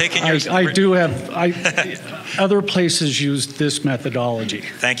are. We're taking your... Other places use this methodology.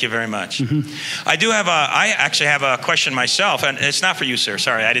 Thank you very much. I actually have a question myself, and it's not for you, sir.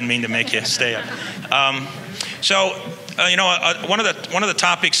 Sorry, I didn't mean to make you stay up. One of the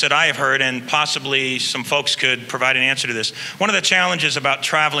topics that I have heard, and possibly some folks could provide an answer to this, one of the challenges about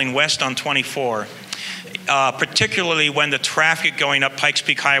traveling west on 24, particularly when the traffic going up Pikes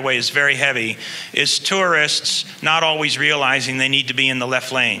Peak Highway is very heavy, is tourists not always realizing they need to be in the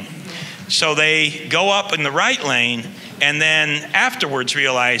left lane. So they go up in the right lane and then afterwards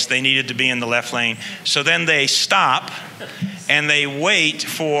realize they needed to be in the left lane. So then they stop and they wait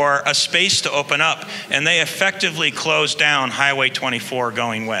for a space to open up, and they effectively close down Highway 24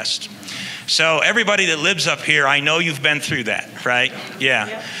 going west. So everybody that lives up here, I know you've been through that, right?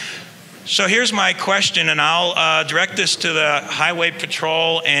 Yeah. So here's my question, and I'll direct this to the Highway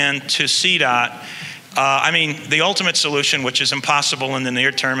Patrol and to CDOT. The ultimate solution, which is impossible in the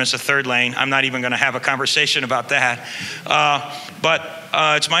near term, is a third lane. I'm not even going to have a conversation about that. But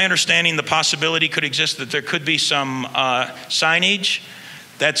it's my understanding the possibility could exist that there could be some signage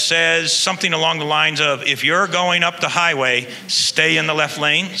that says something along the lines of, if you're going up the highway, stay in the left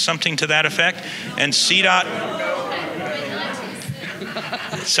lane, something to that effect. And CDOT...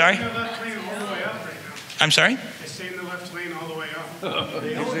 Sorry? I'm sorry? They stay in the left lane all the way up.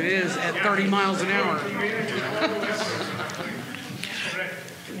 Yes, it is at 30 miles an hour.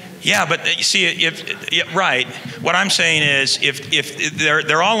 Yeah, but you see, right. What I'm saying is, if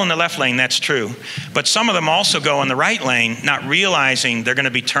they're all in the left lane, that's true. But some of them also go in the right lane, not realizing they're going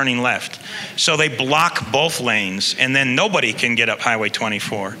to be turning left. So they block both lanes, and then nobody can get up Highway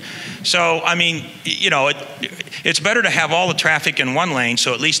 24. So, it's better to have all the traffic in one lane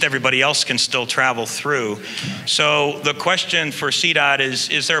so at least everybody else can still travel through. So the question for CDOT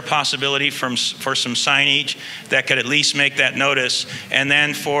is there a possibility for some signage that could at least make that notice? And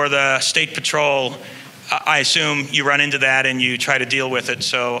then for the State Patrol, I assume you run into that and you try to deal with it.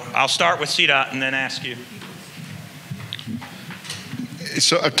 So I'll start with CDOT and then ask you.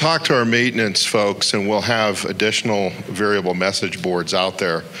 So I've talked to our maintenance folks, and we'll have additional variable message boards out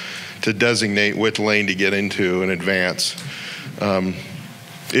there to designate which lane to get into in advance.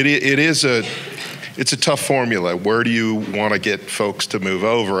 It's a tough formula. Where do you want to get folks to move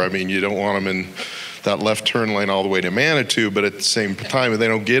over? You don't want them in that left turn lane all the way to Manitou, but at the same time, if they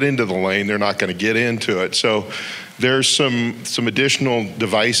don't get into the lane, they're not going to get into it. So there's some additional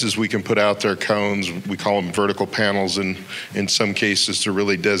devices we can put out there, cones, we call them vertical panels in some cases, to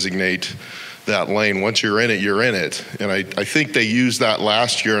really designate that lane. Once you're in it, you're in it. And I think they used that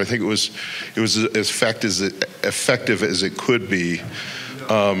last year. I think it was as effective as it could be.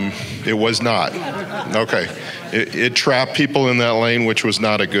 It was not. Okay. It trapped people in that lane, which was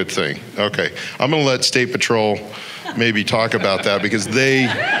not a good thing. Okay. I'm going to let State Patrol maybe talk about that, because they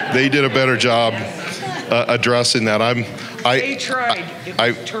did a better job addressing that. They tried. It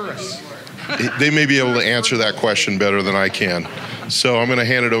was tourists. They may be able to answer that question better than I can. So I'm going to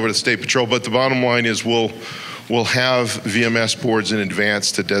hand it over to State Patrol. But the bottom line is we'll have VMS boards in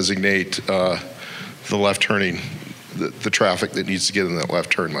advance to designate the left turning, the traffic that needs to get in that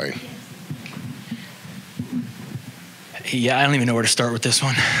left turn lane. Yeah, I don't even know where to start with this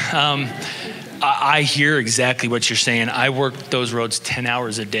one. I hear exactly what you're saying. I work those roads 10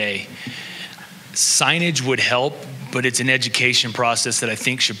 hours a day. Signage would help, but it's an education process that I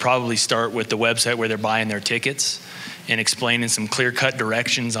think should probably start with the website where they're buying their tickets, and explaining some clear-cut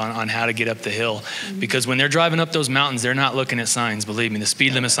directions on how to get up the hill. Because when they're driving up those mountains, they're not looking at signs, believe me. The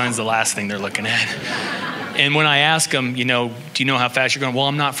speed limit sign's the last thing they're looking at. And when I ask them, do you know how fast you're going? Well,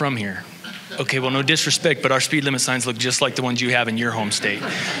 I'm not from here. Okay, well, no disrespect, but our speed limit signs look just like the ones you have in your home state.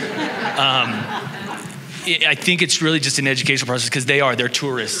 I think it's really just an educational process, because they're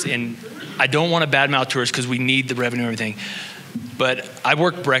tourists. And I don't want to badmouth tourists, because we need the revenue and everything. But I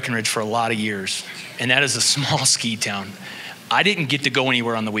worked Breckenridge for a lot of years, and that is a small ski town. I didn't get to go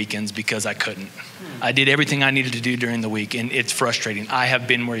anywhere on the weekends because I couldn't. I did everything I needed to do during the week, and it's frustrating. I have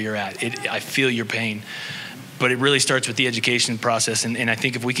been where you're at. I feel your pain. But it really starts with the education process, and I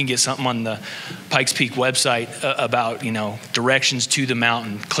think if we can get something on the Pikes Peak website about, directions to the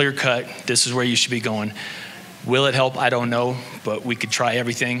mountain, clear cut, this is where you should be going. Will it help? I don't know, but we could try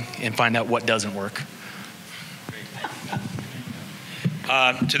everything and find out what doesn't work.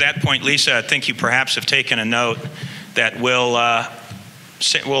 To that point, Lisa, I think you perhaps have taken a note that we'll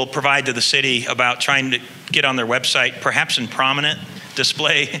provide to the city about trying to get on their website, perhaps in prominent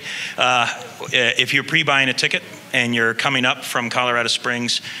display, if you're pre-buying a ticket and you're coming up from Colorado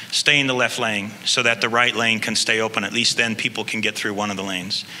Springs, stay in the left lane so that the right lane can stay open. At least then people can get through one of the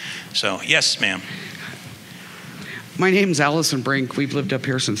lanes. So, yes, ma'am. My name's Allison Brink. We've lived up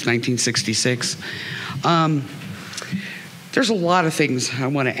here since 1966. There's a lot of things I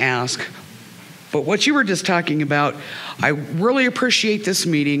want to ask, but what you were just talking about, I really appreciate this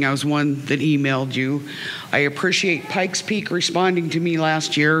meeting. I was one that emailed you. I appreciate Pikes Peak responding to me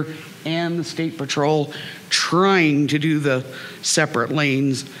last year and the State Patrol trying to do the separate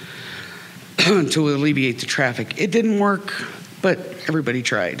lanes to alleviate the traffic. It didn't work, but everybody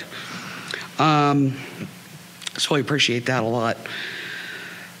tried. So I appreciate that a lot.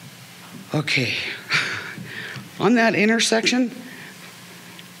 Okay. On that intersection,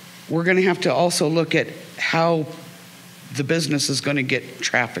 we're going to have to also look at how the business is going to get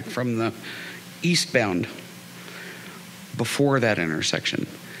traffic from the eastbound before that intersection.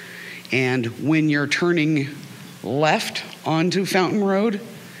 And when you're turning left onto Fountain Road,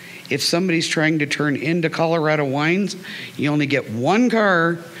 if somebody's trying to turn into Colorado Wines, you only get one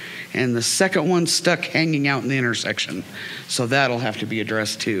car and the second one's stuck hanging out in the intersection. So that'll have to be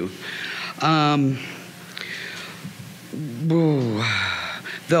addressed too.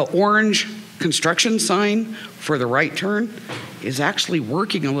 The orange construction sign for the right turn is actually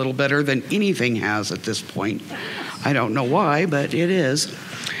working a little better than anything has at this point. I don't know why, but it is.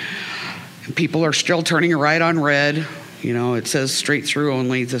 People are still turning right on red. It says straight through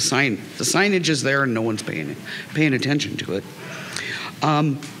only. The signage is there and no one's paying attention to it.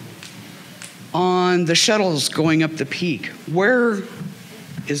 On the shuttles going up the peak, where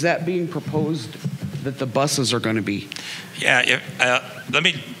is that being proposed that the buses are going to be? Yeah, let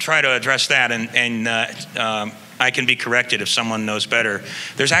me try to address that, and I can be corrected if someone knows better.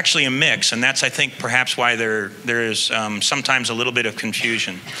 There's actually a mix, and that's, I think, perhaps why there is sometimes a little bit of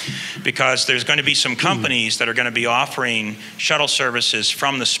confusion, because there's going to be some companies that are going to be offering shuttle services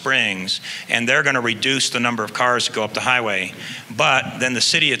from the Springs, and they're going to reduce the number of cars that go up the highway. But then the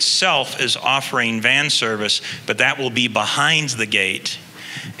city itself is offering van service, but that will be behind the gate.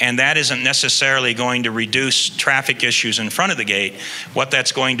 And that isn't necessarily going to reduce traffic issues in front of the gate. What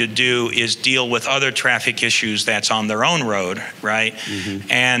that's going to do is deal with other traffic issues that's on their own road, right?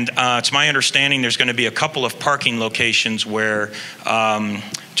 Mm-hmm. And it's my understanding there's going to be a couple of parking locations where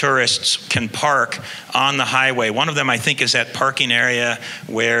tourists can park on the highway. One of them, I think, is that parking area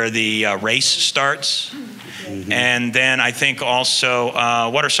where the race starts. Mm-hmm. And then I think also,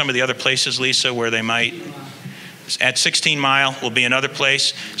 what are some of the other places, Lisa, where they might... At 16 Mile will be another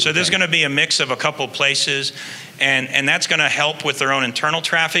place. So there's going to be a mix of a couple places, and that's going to help with their own internal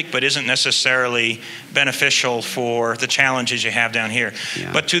traffic, but isn't necessarily beneficial for the challenges you have down here.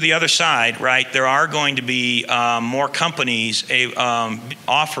 Yeah. But to the other side, right, there are going to be more companies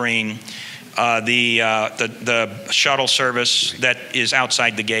offering the shuttle service that is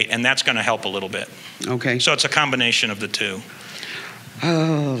outside the gate, and that's going to help a little bit. Okay. So it's a combination of the two.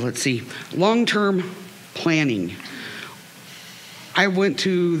 Let's see. Long-term planning. I went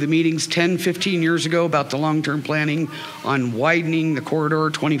to the meetings 10, 15 years ago about the long-term planning on widening the corridor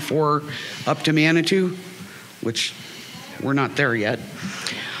 24 up to Manitou, which we're not there yet.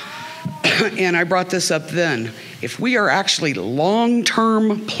 And I brought this up then. If we are actually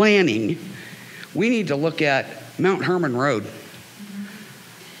long-term planning, we need to look at Mount Herman Road,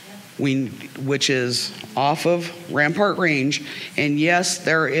 which is off of Rampart Range. And yes,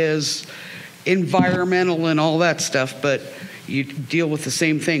 there is environmental and all that stuff, but you deal with the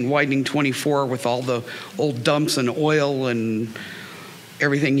same thing, widening 24 with all the old dumps and oil and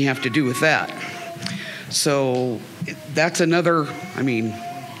everything you have to do with that. So that's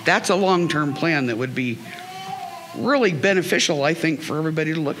that's a long-term plan that would be really beneficial, I think, for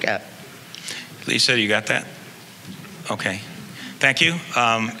everybody to look at. Lisa, you got that? Okay. Thank you.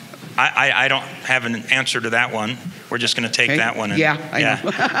 I don't have an answer to that one. We're just going to take that one. I know.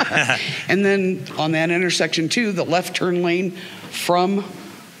 And then on that intersection too, the left turn lane from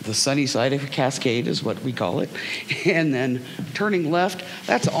the sunny side of Cascade is what we call it. And then turning left,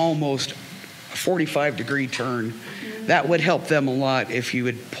 that's almost a 45-degree turn. that would help them a lot if you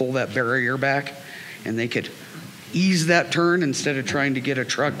would pull that barrier back and they could ease that turn instead of trying to get a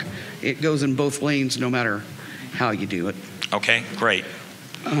truck. It goes in both lanes no matter how you do it. Okay, great.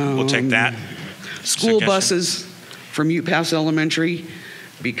 We'll take that. School buses from Ute Pass Elementary,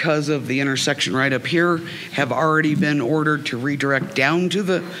 because of the intersection right up here, have already been ordered to redirect down to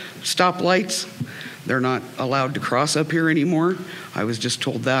the stoplights. They're not allowed to cross up here anymore. I was just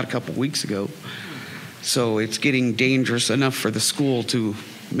told that a couple weeks ago. So it's getting dangerous enough for the school to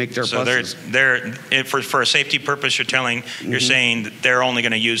make their buses. For a safety purpose, you're saying that they're only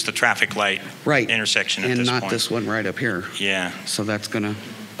going to use the traffic light intersection at this point. And not this one right up here. Yeah. So that's going to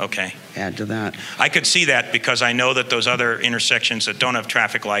add to that. I could see that because I know that those other intersections that don't have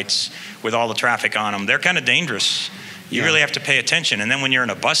traffic lights with all the traffic on them, they're kind of dangerous. You really have to pay attention. And then when you're in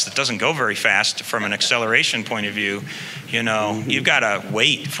a bus that doesn't go very fast from an acceleration point of view, you've got to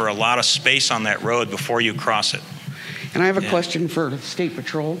wait for a lot of space on that road before you cross it. And I have a question for State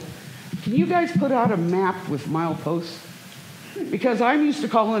Patrol. Can you guys put out a map with mileposts? Because I'm used to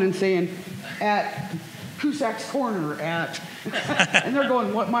calling and saying, at Cusack's Corner, and they're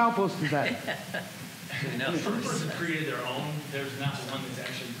going, what milepost is that? First person created their own. There's not one that's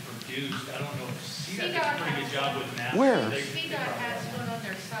actually produced. I don't know if CDOT does a pretty good job with maps. Where? CDOT has one on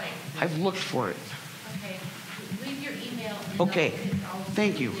their site. I've looked for it. Okay. Leave your email. Okay.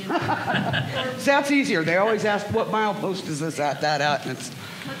 Thank you. So that's easier. They always ask, what milepost is this at, that at? And it's,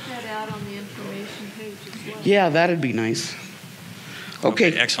 Put that out on the information page as well. yeah, that'd be nice.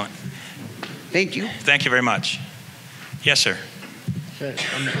 Okay. Excellent. Thank you. Thank you very much. Yes, sir.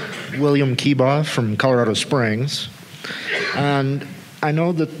 I'm William Keebaugh from Colorado Springs. And I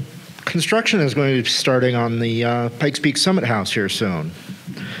know that construction is going to be starting on the Pikes Peak Summit House here soon.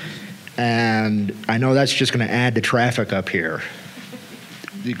 And I know that's just going to add to traffic up here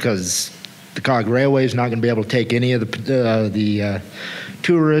because the Cog Railway is not going to be able to take any of the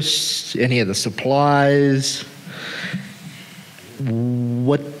tourists, any of the supplies.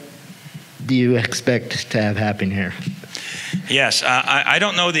 What do you expect to have happen here? Yes, I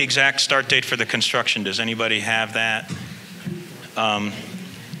don't know the exact start date for the construction. Does anybody have that?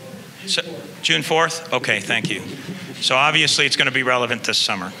 So, June 4th? Okay, thank you. So obviously it's going to be relevant this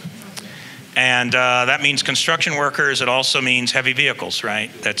summer. And that means construction workers. It also means heavy vehicles, right?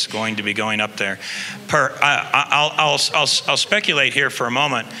 That's going to be going up there. I'll speculate here for a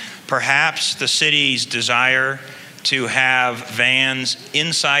moment. Perhaps the city's desire to have vans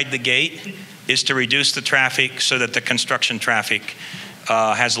inside the gate is to reduce the traffic so that the construction traffic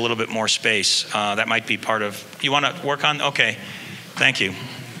has a little bit more space. That might be part of. You want to work on? Okay, thank you.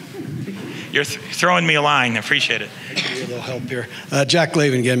 You're throwing me a line. I appreciate it. A little help here. Jack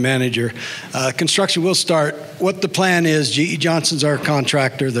Lavin again, manager. Construction will start. What the plan is, GE Johnson's our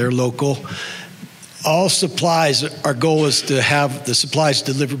contractor. They're local. All supplies, our goal is to have the supplies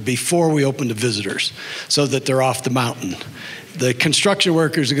delivered before we open to visitors so that they're off the mountain. The construction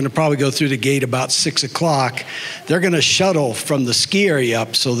workers are going to probably go through the gate about 6 o'clock. They're going to shuttle from the ski area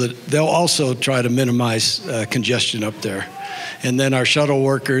up so that they'll also try to minimize congestion up there. And then our shuttle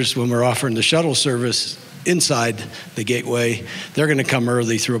workers, when we're offering the shuttle service inside the gateway, they're going to come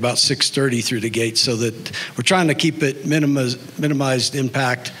early through about 6:30 through the gate so that we're trying to keep it minimized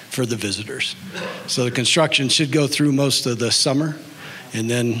impact for the visitors. So the construction should go through most of the summer and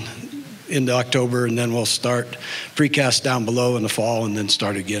then into October, and then we'll start precast down below in the fall and then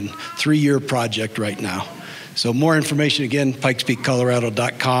start again. 3-year project right now. So more information again,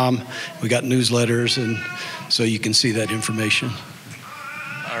 pikespeakcolorado.com. We got newsletters, and so you can see that information.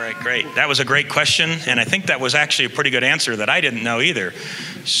 All right, great. That was a great question, and I think that was actually a pretty good answer that I didn't know either.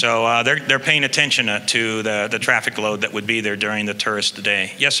 So they're paying attention to the traffic load that would be there during the tourist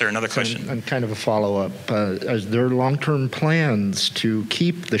day. Yes, sir, another question. And kind of a follow-up. Are there long-term plans to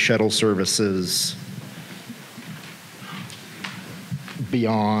keep the shuttle services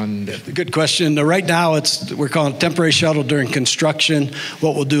beyond? Good question. Right now, we're calling it temporary shuttle during construction.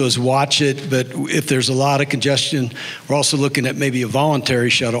 What we'll do is watch it, but if there's a lot of congestion, we're also looking at maybe a voluntary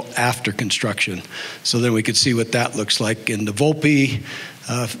shuttle after construction. So then we could see what that looks like. And the Volpe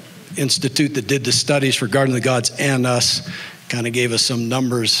Institute that did the studies for Garden of the Gods and us kind of gave us some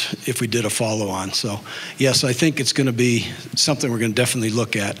numbers if we did a follow-on. So yes, I think it's going to be something we're going to definitely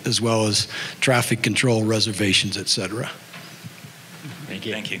look at, as well as traffic control, reservations, et cetera. Thank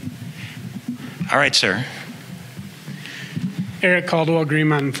you. Thank you. All right, sir. Eric Caldwell, Green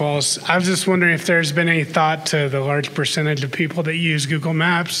Mountain Falls. I was just wondering if there's been any thought to the large percentage of people that use Google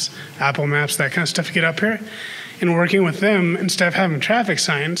Maps, Apple Maps, that kind of stuff to get up here, and working with them, instead of having traffic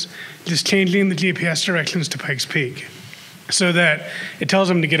signs, just changing the GPS directions to Pikes Peak so that it tells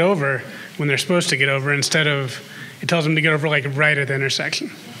them to get over when they're supposed to get over, instead of it tells them to get over like right at the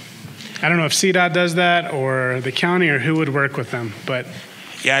intersection. I don't know if CDOT does that or the county or who would work with them, but.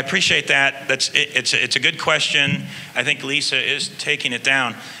 Yeah, I appreciate that. It's a good question. I think Lisa is taking it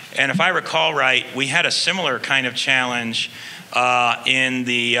down. And if I recall right, we had a similar kind of challenge in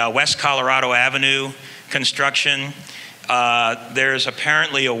the West Colorado Avenue construction. There's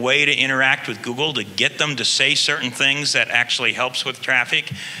apparently a way to interact with Google to get them to say certain things that actually helps with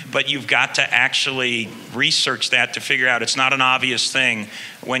traffic, but you've got to actually research that to figure out it's not an obvious thing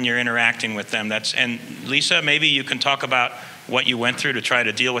when you're interacting with them. And Lisa, maybe you can talk about what you went through to try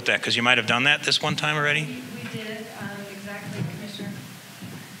to deal with that, because you might have done that this one time already. We did, exactly, Commissioner.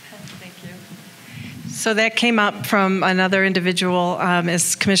 Thank you. So that came up from another individual,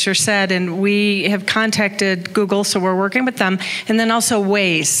 as Commissioner said, and we have contacted Google, so we're working with them, and then also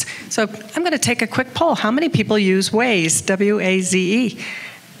Waze. So I'm going to take a quick poll. How many people use Waze, W-A-Z-E,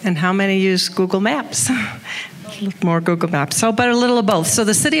 and how many use Google Maps? More Google Maps, but a little of both. So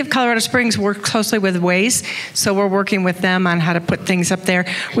the City of Colorado Springs works closely with Waze, so we're working with them on how to put things up there.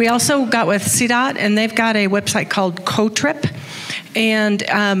 We also got with CDOT, and they've got a website called CoTrip, and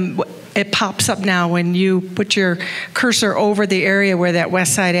it pops up now when you put your cursor over the area where that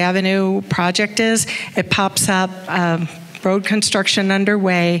West Side Avenue project is. It pops up, road construction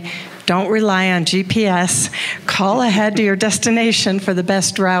underway. Don't rely on GPS. Call ahead to your destination for the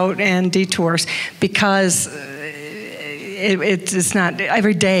best route and detours, because it's not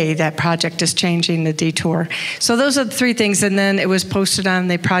every day that project is changing the detour. So those are the three things, and then it was posted on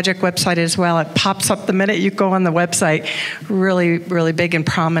the project website as well. It pops up the minute you go on the website, really, really big and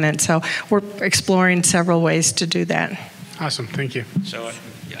prominent. So we're exploring several ways to do that. Awesome, thank you. So,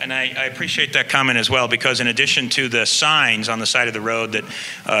 and I appreciate that comment as well, because in addition to the signs on the side of the road that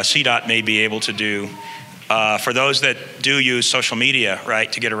CDOT may be able to do, for those that do use social media, right,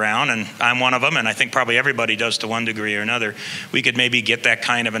 to get around, and I'm one of them, and I think probably everybody does to one degree or another, we could maybe get that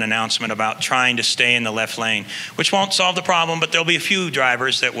kind of an announcement about trying to stay in the left lane, which won't solve the problem, but there'll be a few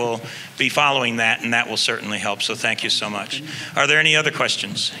drivers that will be following that, and that will certainly help. So thank you so much. Are there any other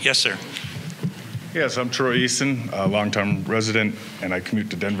questions? Yes, sir. Yes, I'm Troy Easton, a longtime resident, and I commute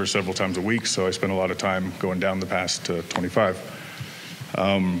to Denver several times a week, so I spend a lot of time going down the pass to 25.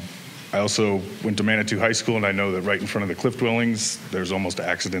 I also went to Manitou High School, and I know that right in front of the cliff dwellings, there's almost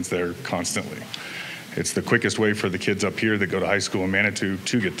accidents there constantly. It's the quickest way for the kids up here that go to high school in Manitou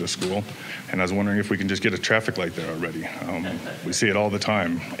to get to school, and I was wondering if we can just get a traffic light there already. We see it all the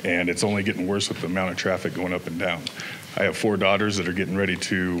time, and it's only getting worse with the amount of traffic going up and down. I have 4 daughters that are getting ready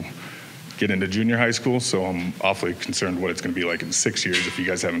to get into junior high school, so I'm awfully concerned what it's going to be like in 6 years if you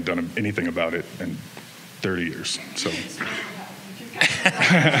guys haven't done anything about it in 30 years. So.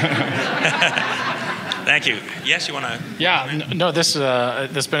 Thank you. Yes, you want to? Yeah, no, this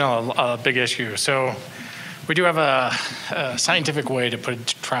has been a big issue. So we do have a scientific way to put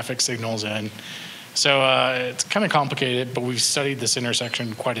traffic signals in. So it's kind of complicated, but we've studied this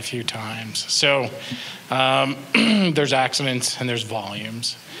intersection quite a few times. So there's accidents and there's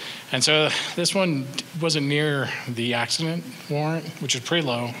volumes. And so this one wasn't near the accident warrant, which is pretty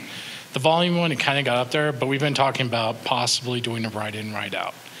low. The volume one, it kind of got up there, but we've been talking about possibly doing a right in, right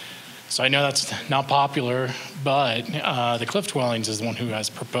out. So I know that's not popular, but the Cliff Dwellings is the one who has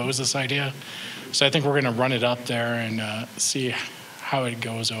proposed this idea. So I think we're going to run it up there and see how it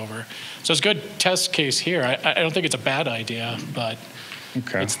goes over. So it's a good test case here. I don't think it's a bad idea, but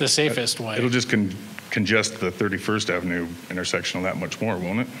it's the safest way. It'll just congest the 31st Avenue intersection that much more,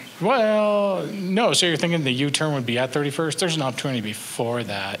 won't it? Well, no. So you're thinking the U-turn would be at 31st? There's an opportunity before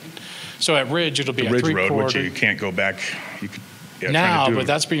that. So at Ridge, it'll be the a Ridge 3/4. Road, which you can't go back. You could, now, but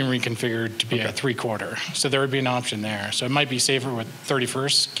that's being reconfigured to be a 3/4. So there would be an option there. So it might be safer with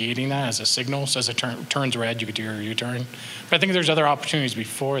 31st gating that as a signal. So as it turns red, you could do your U-turn. But I think there's other opportunities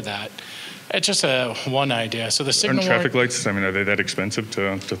before that. It's just one idea. So the signal. Aren't traffic lights, I mean, are they that expensive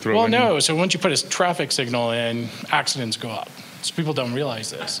to throw in? Well, no. So once you put a traffic signal in, accidents go up. So people don't realize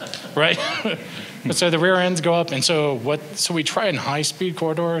this, right? So the rear ends go up. And so we try in high-speed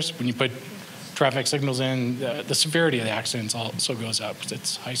corridors, when you put traffic signals in, the severity of the accidents also goes up because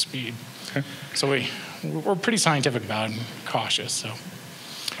it's high speed. Okay. So we're pretty scientific about it and cautious. So.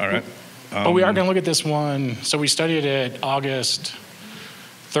 All right. But we are going to look at this one. So we studied it August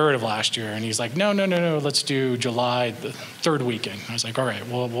 3rd of last year, and he's like, no, let's do July, the 3rd weekend. I was like, all right,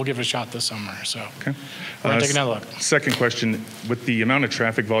 we'll give it a shot this summer. So okay. We're going to take another look. Second question, with the amount of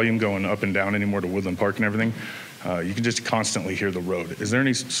traffic volume going up and down anymore to Woodland Park and everything, you can just constantly hear the road. Is there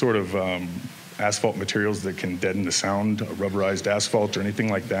any sort of asphalt materials that can deaden the sound, rubberized asphalt or anything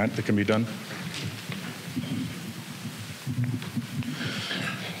like that can be done?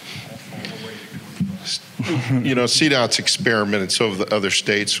 You know, CDOT's experimented, so have the other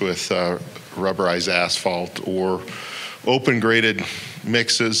states, with rubberized asphalt or open graded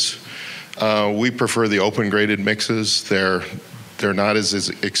mixes. We prefer the open graded mixes. They're not as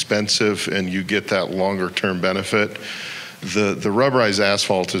expensive, and you get that longer term benefit. The rubberized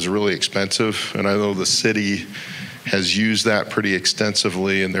asphalt is really expensive, and I know the city has used that pretty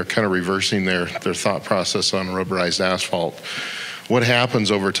extensively, and they're kind of reversing their thought process on rubberized asphalt. What happens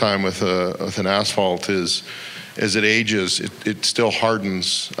over time with an asphalt is, as it ages, it still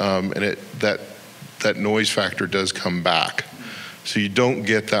hardens, and that noise factor does come back. So you don't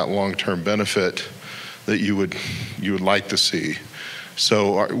get that long-term benefit that you would like to see.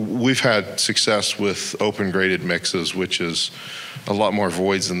 So we've had success with open graded mixes, which is a lot more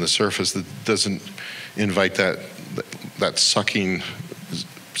voids in the surface that doesn't invite that sucking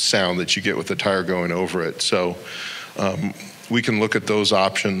sound that you get with the tire going over it. So we can look at those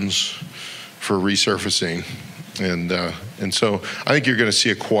options for resurfacing, and so I think you're going to see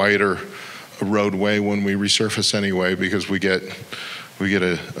a quieter roadway when we resurface anyway, because we get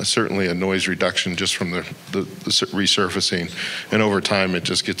certainly a noise reduction just from the resurfacing, and over time it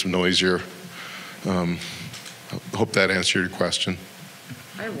just gets noisier. Hope that answered your question.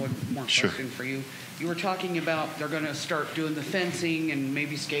 I have one more question for you. You were talking about they're going to start doing the fencing and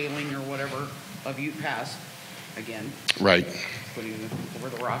maybe scaling or whatever of Ute Pass again. Right. Putting over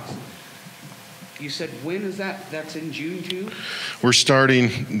the rocks. You said, when is that? That's in June too? We're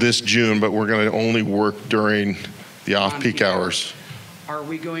starting this June, but we're going to only work during the off-peak hours. Are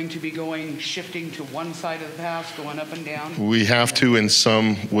we going to be shifting to one side of the pass, going up and down? We have to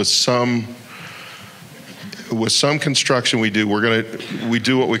with some construction we do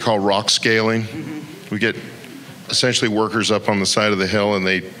what we call rock scaling. Mm-hmm. We get essentially workers up on the side of the hill, and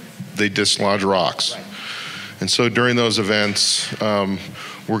they dislodge rocks. Right. And so during those events, we're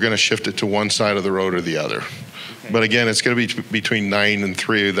going to shift it to one side of the road or the other. Okay. But again, it's going to be between 9 and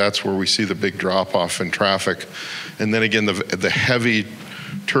 3. That's where we see the big drop off in traffic. And then again, the heavy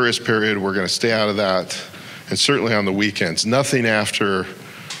tourist period, we're going to stay out of that. And certainly on the weekends, nothing after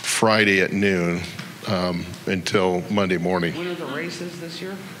Friday at noon until Monday morning. When are the races this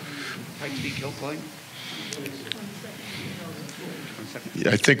year? Pikes Peak Hill Climb?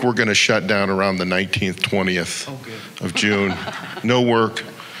 I think we're going to shut down around the 19th, 20th of June. No work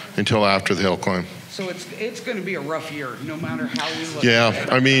until after the hill climb. So it's going to be a rough year, no matter how we look. Yeah,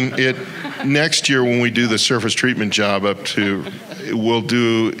 I mean, next year when we do the surface treatment job we're going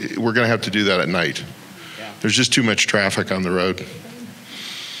to have to do that at night. Yeah. There's just too much traffic on the road.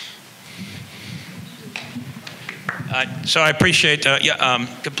 So I appreciate,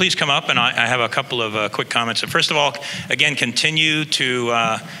 please come up, and I have a couple of quick comments. First of all, again, continue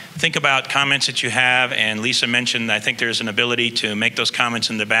to think about comments that you have, and Lisa mentioned, I think there's an ability to make those comments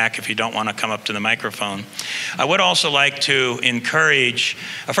in the back if you don't want to come up to the microphone. I would also like to encourage,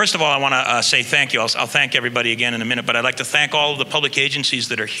 first of all, I want to say thank you. I'll thank everybody again in a minute, but I'd like to thank all of the public agencies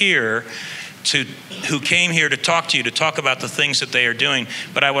that are here who came here to talk to you, to talk about the things that they are doing.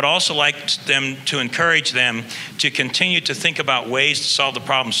 But I would also like to encourage them to continue to think about ways to solve the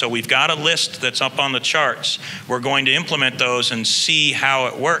problem. So we've got a list that's up on the charts. We're going to implement those and see how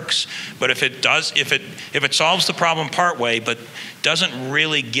it works. But if it solves the problem partway, but doesn't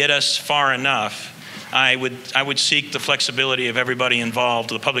really get us far enough, I would seek the flexibility of everybody involved,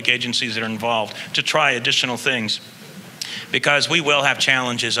 the public agencies that are involved, to try additional things. Because we will have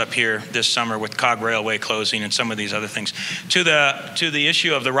challenges up here this summer with Cog Railway closing and some of these other things. To the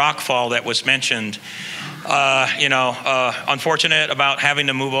issue of the rockfall that was mentioned, unfortunate about having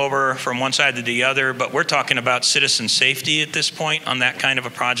to move over from one side to the other, but we're talking about citizen safety at this point on that kind of a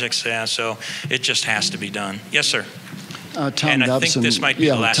project, so it just has to be done. Yes, sir. Tom and I Dobson, think this might be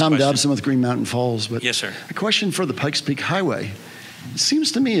the last Tom question. Dobson with Green Mountain Falls. But yes, sir. A question for the Pikes Peak Highway. It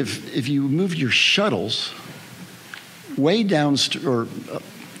seems to me if you moved your shuttles way down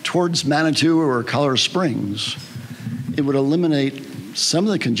towards Manitou or Colorado Springs, it would eliminate some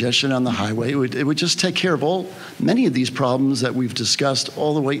of the congestion on the highway. It would just take care of many of these problems that we've discussed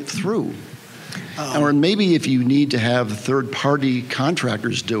all the way through. Or maybe if you need to have third-party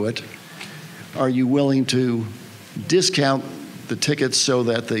contractors do it, are you willing to discount the tickets so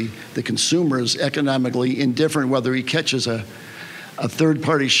that the consumer is economically indifferent whether he catches a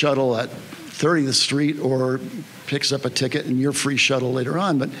third-party shuttle at 30th Street or picks up a ticket and your free shuttle later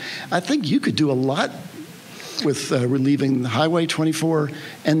on? But I think you could do a lot with relieving the Highway 24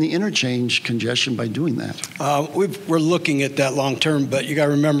 and the interchange congestion by doing that. We're looking at that long term, but you got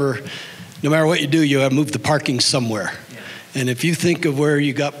to remember, no matter what you do, you got to move the parking somewhere. Yeah. And if you think of where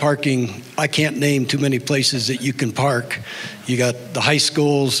you got parking I can't name too many places that you can park. You got the high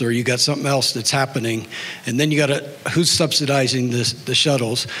schools, or you got something else that's happening, and then you got who's subsidizing the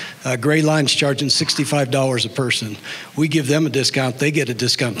shuttles? Gray Line's charging $65 a person. We give them a discount; they get a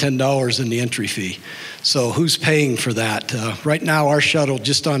discount, $10 in the entry fee. So who's paying for that? Right now, our shuttle,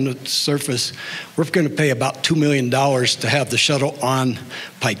 just on the surface, we're going to pay about $2 million to have the shuttle on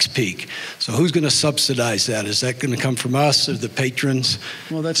Pikes Peak. So who's going to subsidize that? Is that going to come from us or the patrons?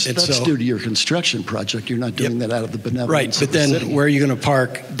 Well, that's due to your construction project. You're not doing that out of the benevolence. Right, but then where are you going to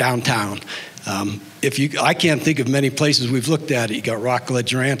park downtown? I can't think of many places we've looked at it. You got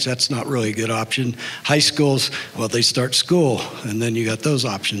Rockledge Ranch, that's not really a good option. High schools, well, they start school, and then you got those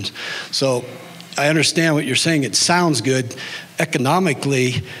options. So I understand what you're saying. It sounds good.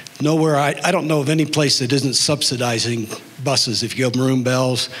 Economically, nowhere, I don't know of any place that isn't subsidizing buses. If you go to Maroon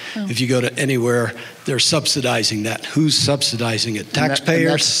Bells, if you go to anywhere, they're subsidizing that. Who's subsidizing it?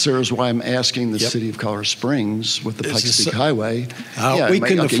 Taxpayers? And that, sir, is why I'm asking the city of Colorado Springs with the Pikes Peak Highway. We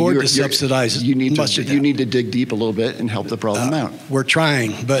couldn't afford to subsidize much of that. You need to dig deep a little bit and help the problem out. We're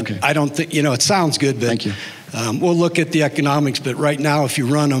trying, but I don't think, it sounds good, but thank you. We'll look at the economics, but right now, if you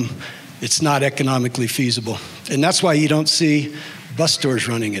run them, it's not economically feasible. And that's why you don't see bus tours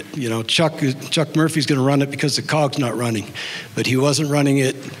running it. Chuck Murphy's going to run it because the COG's not running. But he wasn't running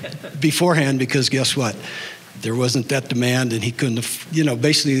it beforehand because guess what? There wasn't that demand, and he couldn't,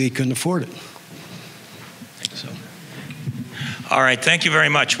 basically he couldn't afford it. All right, thank you very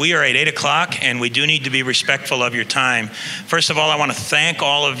much. We are at 8 o'clock, and we do need to be respectful of your time. First of all, I want to thank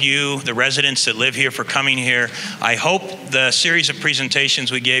all of you, the residents that live here, for coming here. I hope the series of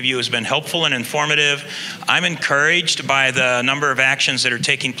presentations we gave you has been helpful and informative. I'm encouraged by the number of actions that are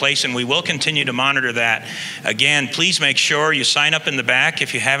taking place, and we will continue to monitor that. Again, please make sure you sign up in the back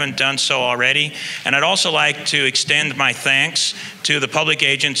if you haven't done so already. And I'd also like to extend my thanks to the public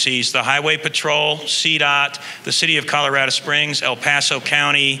agencies, the Highway Patrol, CDOT, the City of Colorado Springs, El Paso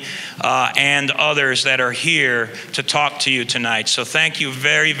County, and others that are here to talk to you tonight. So thank you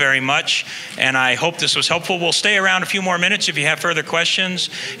very, very much, and I hope this was helpful. We'll stay around a few more minutes if you have further questions,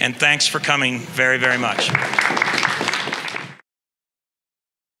 and thanks for coming very, very much.